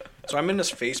 So I'm in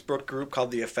this Facebook group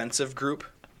called the Offensive Group.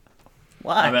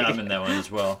 Why? I'm in that one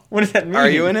as well. What does that mean? Are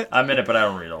you in it? I'm in it, but I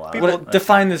don't read a lot. What,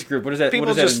 define this group. What is that? People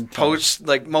what does just that entail? post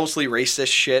like mostly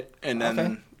racist shit, and then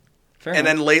Okay. Fair and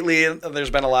enough. then lately there's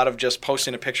been a lot of just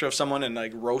posting a picture of someone and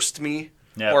like roast me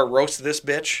Yeah. or roast this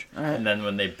bitch. And then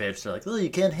when they bitch, they're like, "Oh, you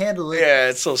can't handle it." Yeah,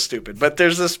 it's so stupid. But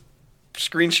there's this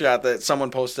screenshot that someone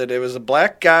posted. It was a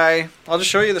black guy. I'll just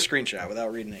show you the screenshot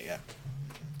without reading it yet.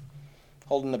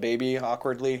 Holding the baby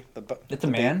awkwardly. It's a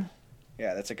man.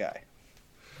 Yeah, that's a guy.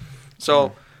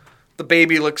 So the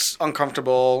baby looks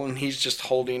uncomfortable, and he's just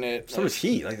holding it. So is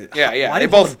he. Like, Yeah, yeah. Why They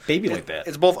do you hold both a baby like that?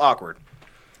 It's both awkward.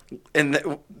 And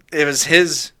it was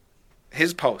his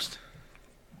post.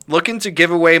 Looking to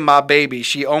give away my baby.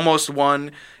 She almost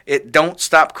won. It don't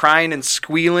stop crying and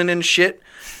squealing and shit.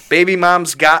 Baby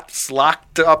mom's got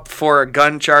locked up for a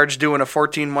gun charge doing a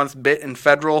 14-month bit in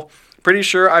federal. Pretty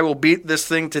sure I will beat this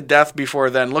thing to death before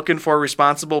then. Looking for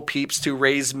responsible peeps to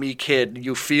raise me kid.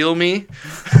 You feel me? Is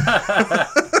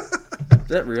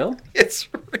that real? It's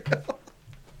real.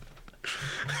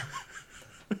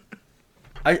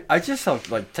 I just sell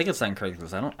like tickets on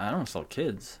Craigslist. I don't sell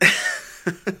kids.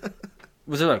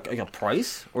 Was there like a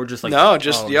price or just like No,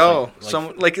 just like-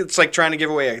 some like it's like trying to give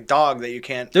away a dog that you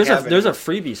can't. There's have a there's a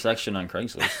anymore. freebie section on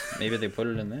Craigslist. Maybe they put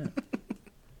it in there.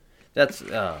 That's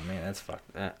oh man, that's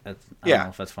fucked. That's I Yeah. don't know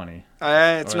if that's funny.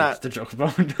 It's Or not. the joke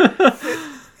about.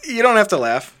 You don't have to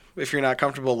laugh if you're not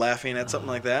comfortable laughing at something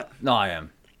like that. No, I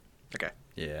am. Okay,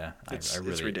 Yeah, it's I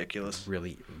really, it's ridiculous.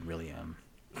 Really am.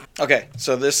 Okay,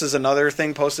 so this is another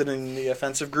thing posted in the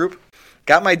offensive group.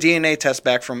 Got my DNA test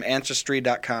back from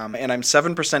Ancestry.com, and I'm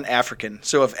 7% African.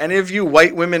 So if any of you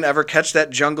white women ever catch that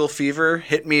jungle fever,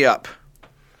 hit me up.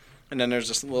 And then there's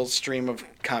this little stream of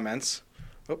comments.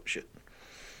 Oh, shit.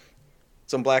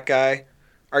 Some black guy.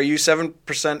 Are you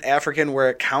 7% African where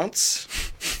it counts?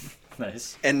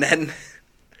 Nice. And then,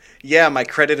 yeah, my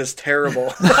credit is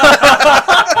terrible.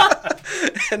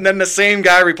 And then the same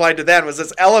guy replied to that and was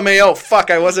this LMAO.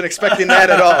 Fuck, I wasn't expecting that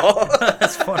at all.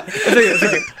 That's funny.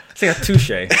 It's like a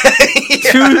touche.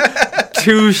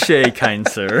 Touche, kind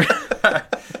sir.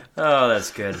 Oh,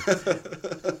 that's good.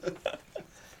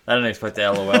 I didn't expect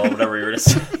the LOL, whatever you were to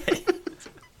say.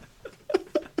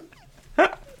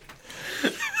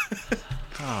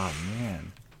 Oh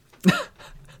man.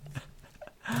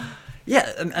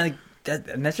 Yeah,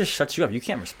 and that just shuts you up. You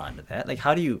can't respond to that. Like,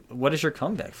 how do you? What is your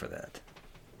comeback for that?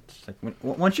 It's like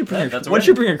once you bring that's a once win.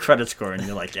 you bring your credit score and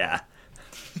you're like, yeah,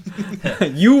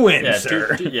 you win, Yeah,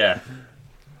 sir. yeah.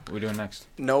 What are we doing next?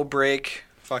 No break.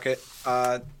 Fuck it.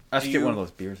 I have to Do get you- one of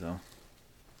those beers though.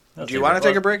 Do you wanna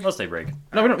take a break? Let's take a break.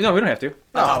 No, we don't. No, we don't have to.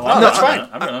 No, that's fine.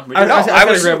 I'm gonna. We I, do I, it. I,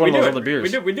 was- grab one We of do those it. other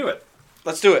beers. We do it.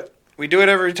 Let's do it. We do it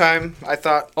every time. I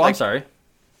thought. Oh, I'm sorry.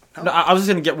 No, I was just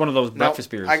gonna get one of those No, breakfast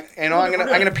beers. I'm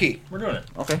gonna pee. We're doing it.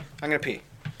 Okay. I'm gonna pee.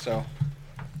 So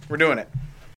we're doing it.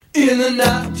 In the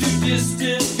not too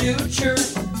distant future,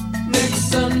 next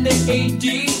Sunday AD,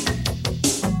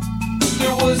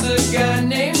 there was a guy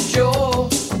named Joel,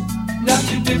 not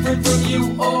too different from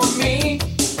you or me.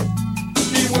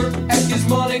 He worked at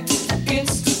Gizmonic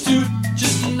Institute,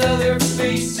 just another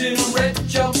face in a red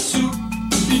jumpsuit.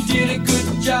 He did a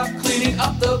good job cleaning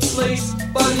up the place,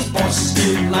 but his bosses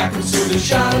didn't like him, so they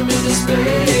shot him into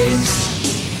space.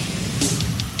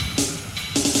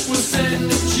 We'll send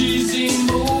the cheesy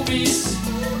movies,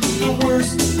 the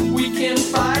worst we can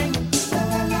find.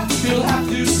 He'll have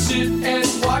to sit and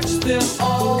watch them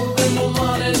all, then we'll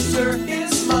monitor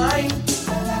his mind.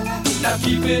 Now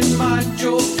keep in mind,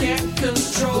 Joel can't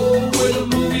control where the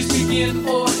movies begin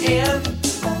or end,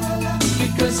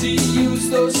 because he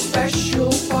used those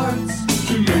special parts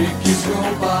to make his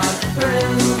robot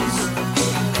friends.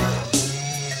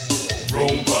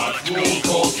 Robot, roll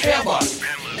call, Cabot,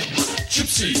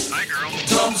 Gypsy,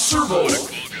 Tom Servo,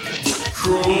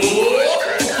 Crow.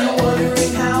 If you're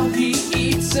wondering how he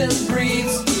eats and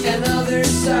breathes and other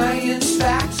science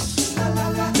facts,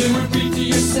 then repeat to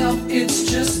yourself, it's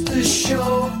just a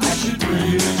show. I should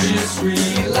really just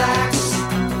relax.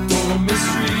 For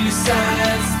Mystery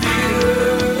Science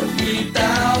Theater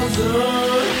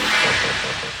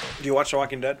 3000. Do you watch The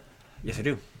Walking Dead? Yes, I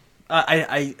do.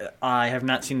 I have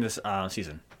not seen this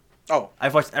season. Oh,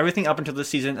 I've watched everything up until this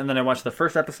season, and then I watched the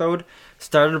first episode.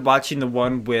 Started watching the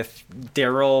one with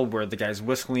Daryl, where the guy's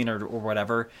whistling or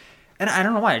whatever, and I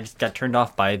don't know why I just got turned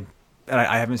off by, and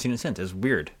I haven't seen it since. It's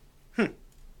weird.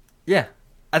 Yeah,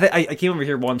 I came over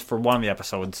here once for one of the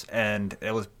episodes, and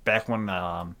it was back when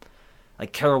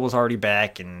like Carol was already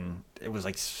back, and it was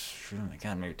like, oh my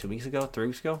God, maybe 3 weeks ago.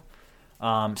 So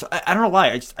I don't know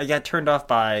why I got turned off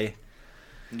by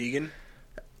Negan?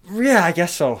 Yeah, I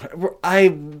guess so.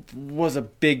 I was a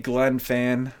big Glenn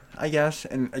fan, I guess,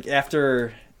 and like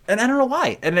and I don't know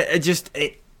why, and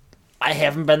I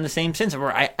haven't been the same since.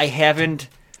 Where I haven't.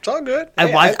 It's all good.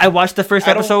 I watched the first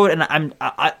episode, and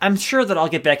I'm sure that I'll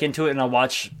get back into it, and I'll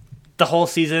watch the whole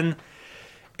season,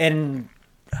 and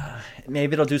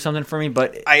maybe it'll do something for me.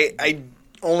 But I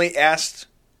only asked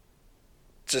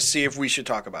to see if we should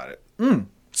talk about it.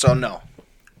 So no.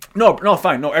 No,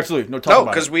 fine, no, absolutely, no talk No,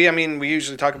 about it. because we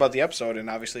usually talk about the episode, and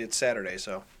obviously it's Saturday,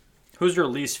 so. Who's your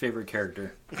least favorite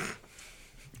character?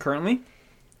 Currently,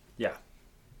 Yeah.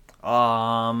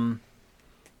 honestly,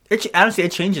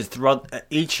 it changes throughout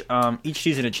each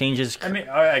season. It changes. I mean,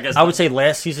 I guess I would say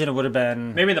last season it would have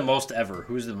been maybe the most ever.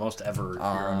 Who's the most ever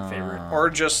your own favorite? Or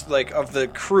just, like, of the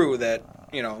crew that,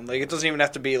 like, it doesn't even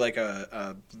have to be, like,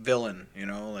 a villain,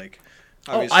 like.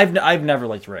 I've never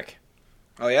liked Rick.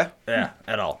 Oh, yeah? Yeah,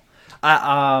 at all.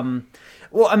 Well,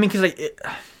 I mean, because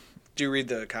Do you read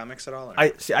the comics at all? Or?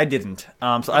 I didn't.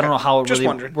 So I don't know how it Just really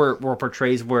wondering. were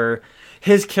portrays where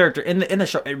his character in the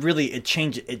show it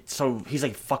changed it. So he's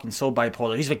like fucking so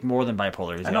bipolar. He's like more than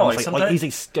bipolar. He's I know, like, he's sometimes-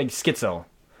 like schizo.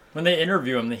 When they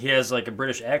interview him, he has like a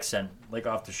British accent, like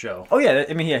off the show. Oh yeah,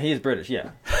 I mean he is British.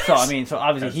 Yeah. So I mean, so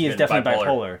obviously he is definitely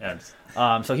bipolar.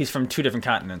 Yeah, So he's from 2 different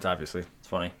continents, obviously. it's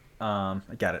funny. I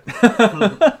got it.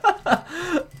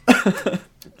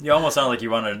 You almost sound like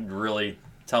you want to really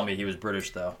tell me he was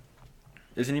British, though.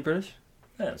 Isn't he British?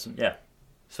 Yeah. Yeah.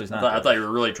 So he's I not. thought you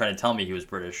were really trying to tell me he was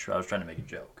British. I was trying to make a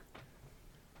joke.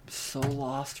 So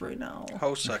lost right now.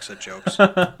 Host sucks at jokes.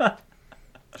 That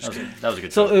was a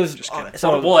good So joke. it was. Just kidding.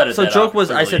 So We'll edit so that joke out,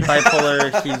 was I said clearly.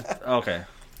 bipolar. He's okay.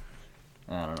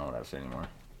 I don't know what I was saying anymore.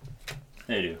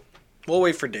 Yeah, you do. We'll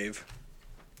wait for Dave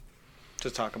to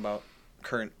talk about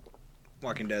current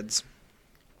Walking Deads.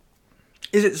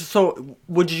 Is it so?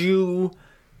 Would you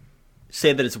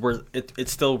say that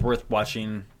it's still worth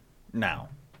watching now?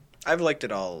 I've liked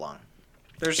it all along.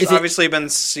 There's Is it- obviously been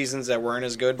seasons that weren't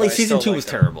as good. But Like I season still 2 was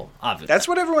liked them. terrible. Obviously, That's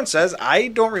what everyone says. I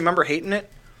don't remember hating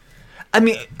it. I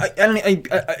mean,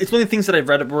 it's one of the things that I've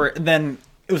read where then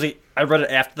it was like I read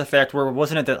it after the fact where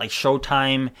wasn't it that like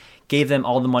Showtime gave them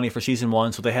all the money for season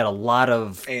 1, so they had a lot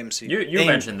of. AMC. You And-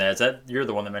 mentioned that. You're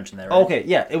the one that mentioned that, right? Okay,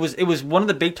 yeah, it was one of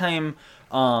the big time.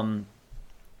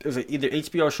 It was like either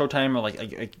HBO or Showtime or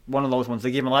like one of those ones.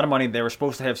 They gave them a lot of money. They were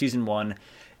supposed to have season 1,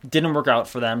 didn't work out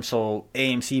for them, so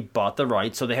AMC bought the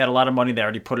rights. So they had a lot of money. They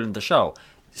already put it in the show.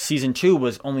 Season 2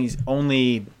 was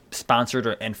only sponsored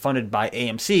and funded by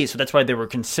AMC, so that's why they were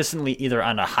consistently either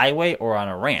on a highway or on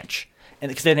a ranch, and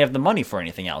because they didn't have the money for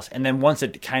anything else. And then once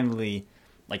it kind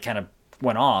of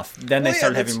went off, then they Well, yeah,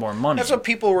 started that's- having more money. That's what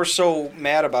people were so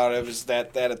mad about. It was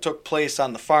that it took place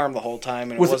on the farm the whole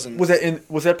time, and it wasn't.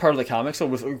 Was that part of the comics? So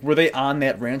were they on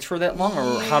that ranch for that long,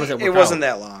 or how does it work? It wasn't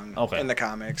that long. Okay. In the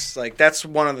comics, like that's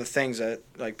one of the things that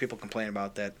like people complain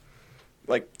about. That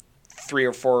like 3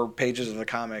 or 4 pages of the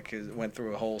comic. It went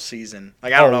through a whole season.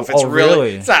 Like I don't know if it's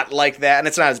really? It's not like that, and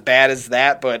it's not as bad as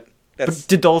that, but that's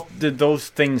Did those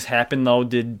things happen though?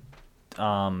 Did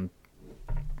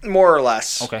more or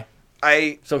less. okay.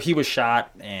 I So he was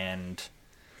shot, and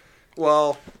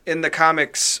well in the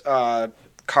comics,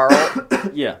 Carl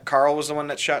yeah. Carl was the one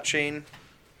that shot Shane,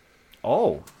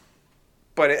 Oh,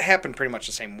 but it happened pretty much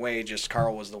the same way. Just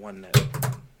Carl was the one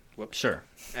that sure.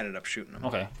 ended up shooting him.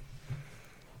 Okay.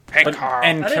 Hey, But Carl.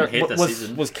 and I didn't hate this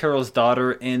season. was Carol's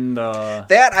daughter in the?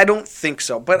 That I don't think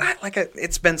so, but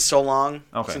it's been so long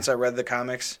Okay. since I read the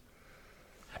comics.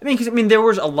 I mean, because there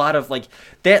was a lot of like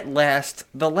the last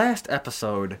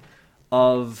episode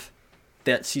of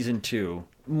that season 2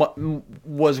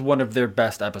 was one of their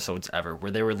best episodes ever, where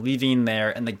they were leaving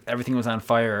there and everything was on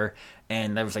fire,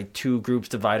 and there was like 2 groups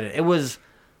divided. It was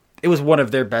one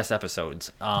of their best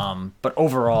episodes. But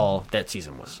overall, that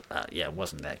season was it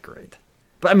wasn't that great.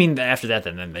 But I mean, after that,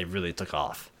 then they really took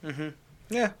off.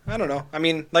 Yeah, I don't know. I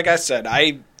mean, like I said,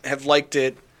 I have liked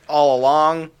it all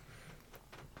along.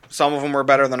 Some of them were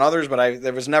better than others, but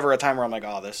there was never a time where I'm like,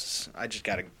 oh, I just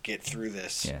got to get through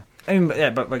this. Yeah, I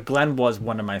mean, but Glenn was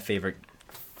one of my favorite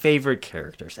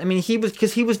characters. I mean, he was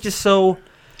just so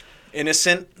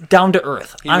Innocent. down to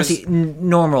earth, He honestly,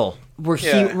 normal. Where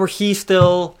Yeah. he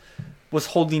still was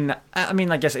holding. I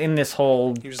mean, I guess in this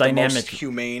whole He was the dynamic, most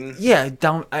humane. yeah,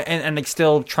 down and like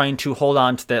still trying to hold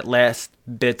on to that last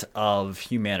bit of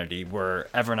humanity, where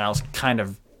everyone else kind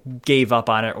of gave up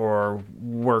on it or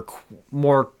were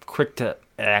more quick to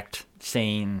act,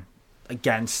 saying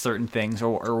against certain things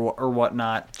or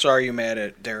whatnot. So are you mad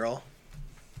at Daryl?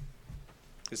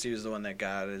 Because he was the one that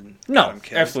got him No,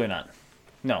 killed. absolutely not.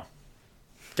 No,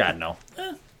 God, no,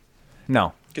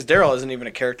 no. Because Daryl isn't even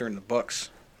a character in the books.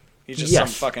 He's just some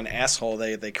Yes. fucking asshole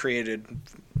they created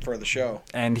for the show.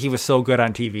 And he was so good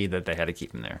on TV that they had to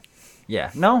keep him there. Yeah,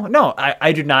 no,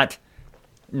 I do not.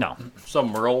 No, So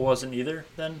Merle wasn't either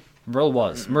then? Merle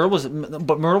was.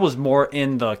 But Merle was more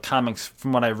in the comics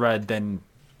from what I read than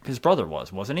his brother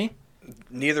was, wasn't he?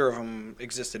 Neither of them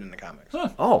existed in the comics.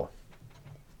 Oh,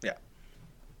 Yeah.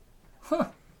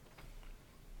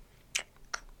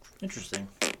 Interesting.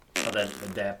 How that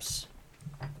adapts.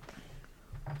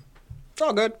 It's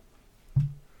all good.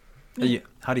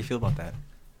 how do you feel about that?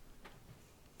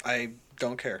 I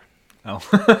don't care. Oh,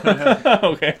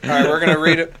 okay. All right, we're gonna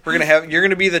read it. You're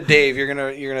gonna be the Dave. You're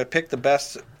gonna pick the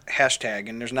best hashtag,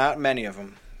 and there's not many of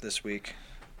them this week.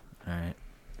 All right.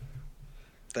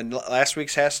 The last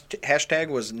week's hashtag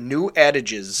was new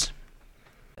adages.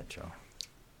 Joe.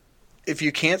 If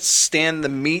you can't stand the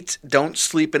meat, don't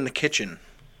sleep in the kitchen.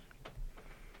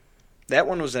 That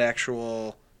one was an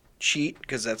actual cheat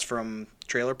because that's from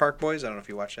Trailer Park Boys. I don't know if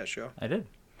you watched that show. I did.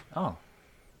 Oh,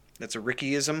 That's a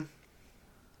Rickyism.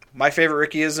 My favorite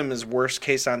Rickyism is Worst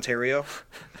Case Ontario.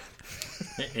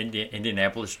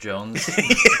 Indianapolis Jones.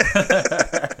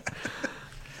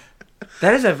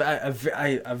 that is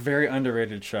a very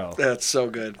underrated show. That's so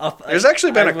good. I'll- There's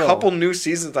actually been I a will. couple new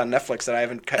seasons on Netflix that I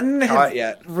haven't And they caught have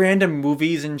yet. random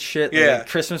movies and shit. Yeah. Like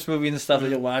Christmas movies and stuff that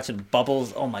you'll watch, and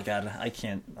Bubbles. Oh my god, I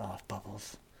can't. Oh,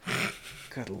 Bubbles.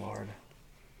 Good lord.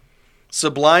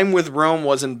 Sublime with Rome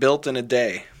wasn't built in a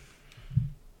day.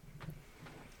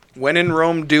 When in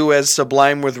Rome, do as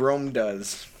Sublime with Rome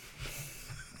does.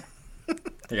 I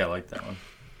think I like that one.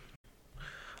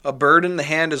 A bird in the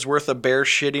hand is worth a bear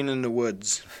shitting in the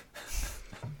woods.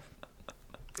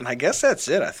 And I guess that's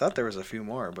it. I thought there was a few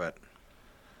more, but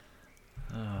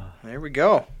there we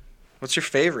go. What's your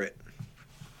favorite?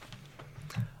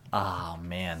 Oh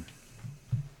man.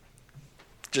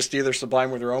 Just either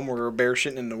Sublime with Rome or a bear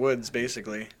shitting in the woods,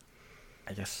 basically.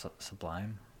 I guess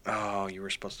Sublime. Oh, you were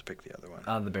supposed to pick the other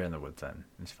one. The Bear in the Woods. Then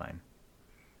it's fine.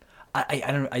 I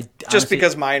don't. I Just honestly-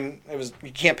 because mine,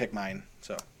 you can't pick mine.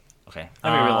 So Okay. I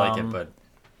mean, I really like it, but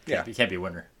yeah, you can't be a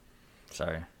winner.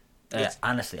 Sorry. It's-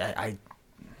 Honestly, I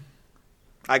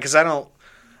because I don't.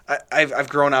 I've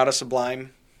grown out of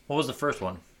Sublime. What was the first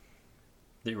one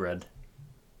that you read?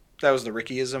 That was the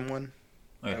Rickyism one.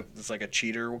 Okay. It's like a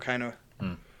cheater kind of.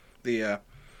 The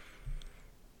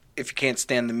if you can't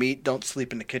stand the meat, don't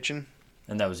sleep in the kitchen.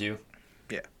 And that was you?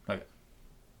 Yeah. Okay.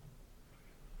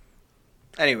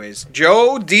 Anyways,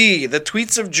 Joe D. The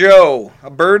tweets of Joe. A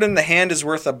bird in the hand is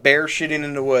worth a bear shitting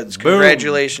in the woods. Boom.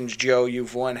 Congratulations, Joe.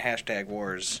 You've won hashtag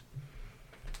wars.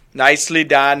 Nicely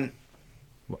done.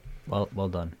 well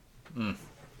done.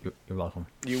 You're welcome.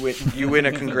 You win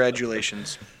a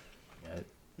congratulations.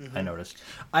 Yeah, I noticed.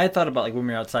 I had thought about like when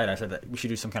we were outside. I said that we should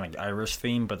do some kind of Irish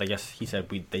theme, but I guess he said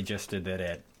they just did that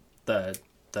at.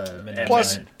 The Midnight.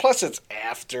 Plus it's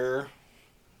after.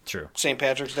 True. St.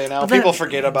 Patrick's Day now. But then- People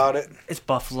forget about it. It's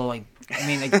Buffalo. Like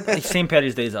St.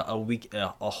 Patty's Day is a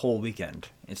whole weekend.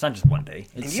 It's not just one day.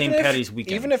 It's And St. even Patty's if-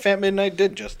 weekend. Even if at midnight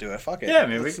did just do it, fuck it. Yeah, I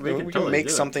mean, we Let's- can can totally make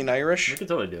do it. something Irish. We could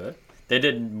totally do it. They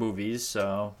did movies,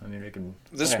 so I mean, we can.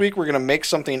 This week we're gonna make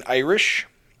something Irish,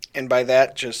 and by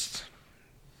that just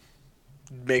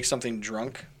make something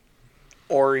drunk,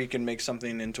 or you can make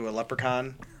something into a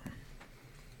leprechaun.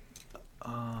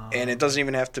 And it doesn't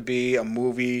even have to be a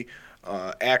movie,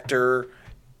 actor.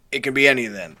 It can be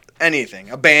anything. Anything.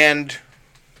 A band.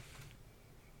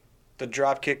 The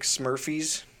Dropkick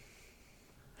Smurfies.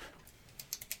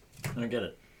 I don't get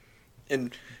it.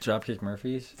 And Dropkick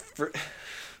Murphys. for,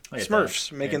 I get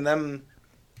Smurfs, that. making them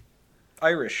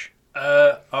Irish.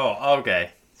 Oh,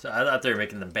 okay. So I thought they were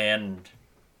making the band.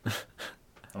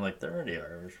 I'm like, they're already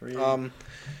Irish. What are you...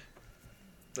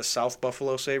 The South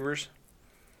Buffalo Sabres.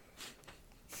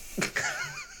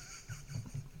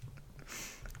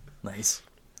 Nice.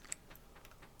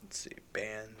 Let's see.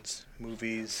 Bands,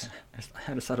 movies.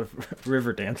 I just thought of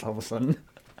Riverdance all of a sudden.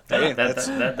 Hey,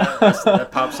 That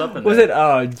pops up in Was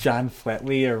there. it John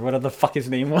Flatley or whatever the fuck his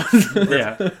name was?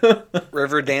 Yeah.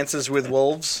 River Dances with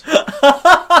Wolves.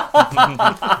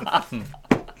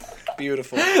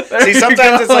 Beautiful. See,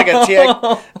 sometimes it's like a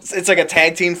tag. It's like a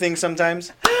tag team thing.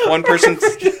 Sometimes one person.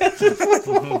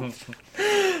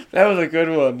 That was a good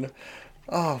one.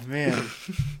 Oh man.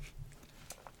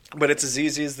 But it's as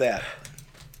easy as that.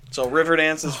 So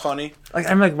Riverdance is funny. Like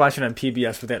I'm like watching on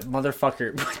PBS with that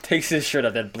motherfucker takes his shirt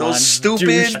off, that blonde Those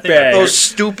stupid,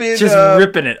 douchebag. Just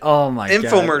ripping it. Oh my god.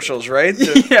 infomercials, right?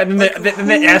 Yeah, and then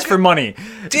they ask for money.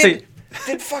 Did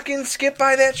fucking skip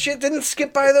by that shit? Didn't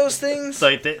skip by those things? It's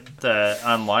like the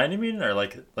online, you mean, or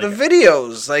like The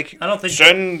videos, like I don't think.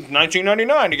 send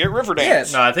 $19.99 to get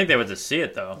Riverdance. No, I think they would just see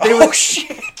it though, Oh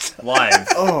shit! live.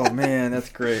 Oh man, that's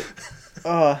great.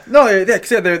 No, yeah, cause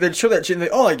they'd show that shit. And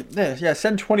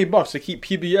send $20 to keep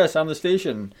PBS on the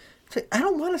station. It's like, I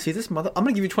don't want to see this mother. I'm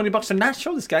gonna give you $20 to not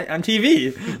show this guy on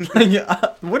TV. Like,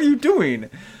 what are you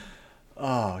doing?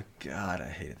 Oh god, I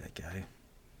hated that guy.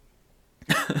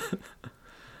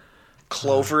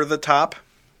 Clover the Top.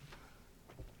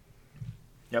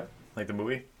 Yep, like the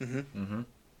movie.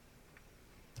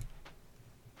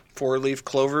 Four-leaf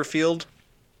Cloverfield.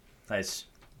 Nice.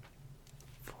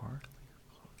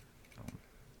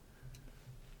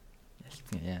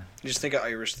 Yeah. You just think of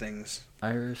Irish things.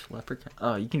 Irish Leprechaun.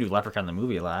 Oh, you can do Leprechaun the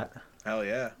movie a lot. Hell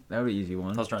yeah. That would be an easy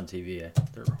one. Those are on TV.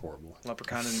 They're horrible.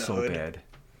 Leprechaun in the So Hood. bad.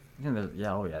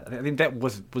 Yeah, oh yeah. I think that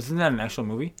wasn't that an actual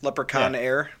movie? Leprechaun Yeah.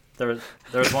 Air. There was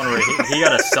one where he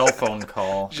got a cell phone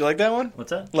call. Did you like that one?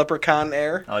 What's that? Leprechaun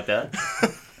Air. I like that.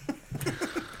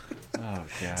 Oh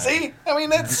god. See? I mean,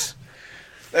 that's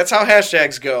how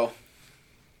hashtags go.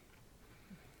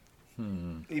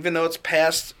 Even though it's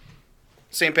past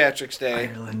St. Patrick's Day,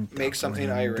 Ireland, make something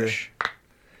Dublin. Irish.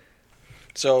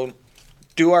 So,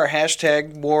 do our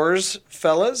hashtag wars,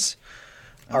 fellas.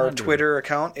 Our do it. Twitter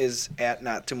account is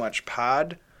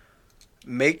 @NotTooMuchPod.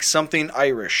 Make something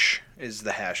Irish is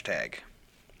the hashtag.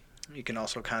 You can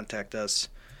also contact us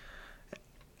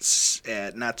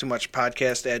at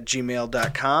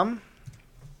nottoomuchpodcast@gmail.com.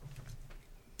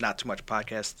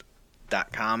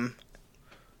 Nottoomuchpodcast.com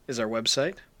is our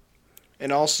website.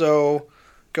 And also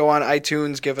go on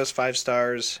iTunes, give us 5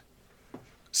 stars.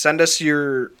 Send us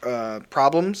your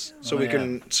problems so we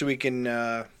can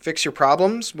fix your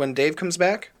problems when Dave comes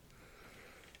back.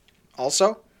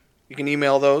 Also, you can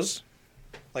email those.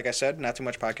 Like I said,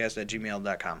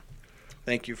 nottoomuchpodcast@gmail.com.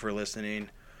 Thank you for listening.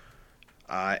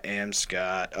 I am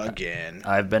Scott again.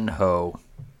 I've been Ho.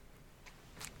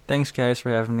 Thanks guys for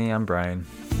having me. I'm Brian.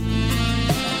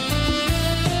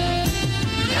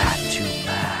 Not too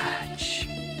much.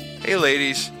 Hey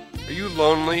ladies, are you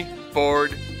lonely,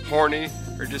 bored, horny,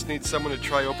 or just need someone to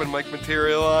try open mic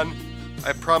material on?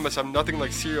 I promise I'm nothing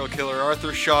like serial killer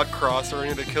Arthur Shawcross or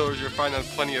any of the killers you'll find on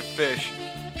Plenty of Fish.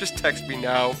 Just text me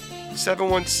now,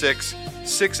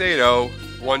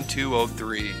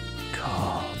 716-680-1203.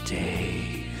 Call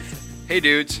Dave. Hey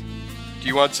dudes, do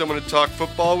you want someone to talk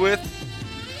football with?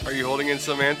 Are you holding in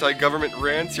some anti-government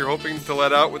rants you're hoping to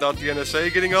let out without the NSA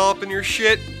getting all up in your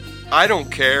shit? I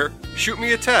don't care. Shoot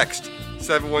me a text,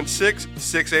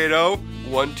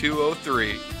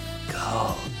 716-680-1203.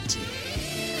 Call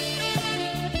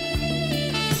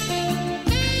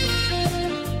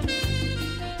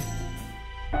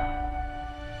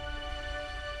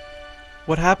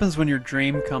What happens when your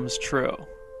dream comes true?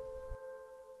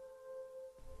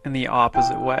 In the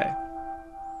opposite way.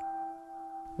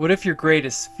 What if your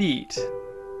greatest feat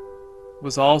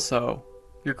was also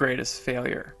your greatest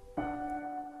failure?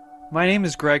 My name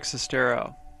is Greg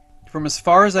Sestero. From as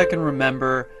far as I can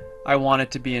remember, I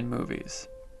wanted to be in movies.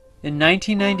 In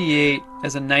 1998,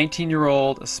 as a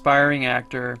 19-year-old aspiring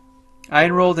actor, I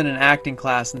enrolled in an acting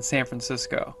class in San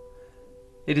Francisco.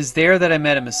 It is there that I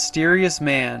met a mysterious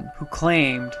man who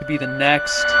claimed to be the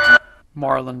next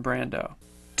Marlon Brando.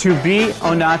 To be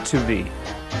or not to be?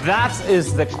 That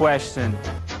is the question.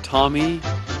 Tommy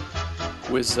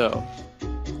Wiseau.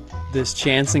 This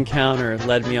chance encounter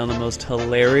led me on the most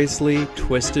hilariously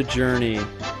twisted journey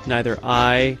neither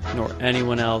I nor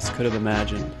anyone else could have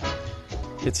imagined.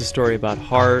 It's a story about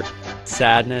heart,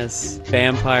 sadness,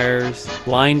 vampires,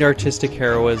 blind artistic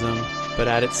heroism, but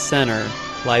at its center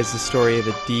lies the story of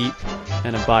a deep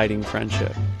and abiding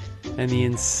friendship, and the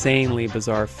insanely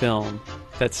bizarre film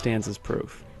that stands as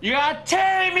proof. You are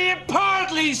tearing me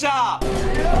apart, Lisa!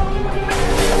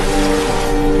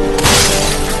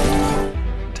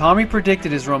 Tommy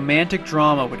predicted his romantic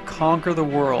drama would conquer the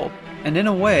world, and in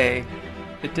a way,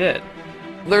 it did.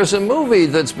 There's a movie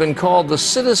that's been called the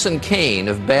Citizen Kane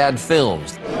of bad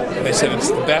films. They said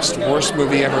it's the best, worst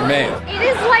movie ever made. It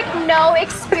is like no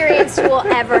experience you will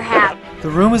ever have. The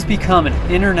Room has become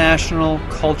an international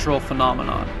cultural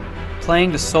phenomenon,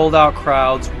 playing to sold-out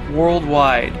crowds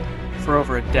worldwide for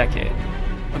over a decade.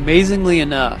 Amazingly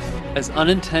enough, as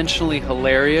unintentionally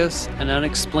hilarious and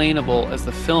unexplainable as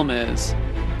the film is,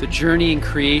 the journey and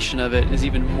creation of it is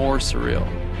even more surreal.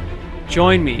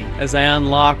 Join me as I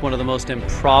unlock one of the most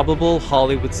improbable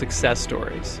Hollywood success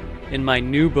stories in my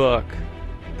new book,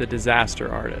 The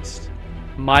Disaster Artist: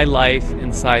 My Life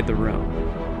Inside the Room.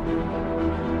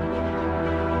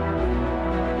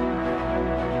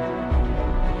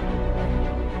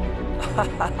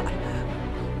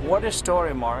 What a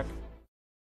story, Mark.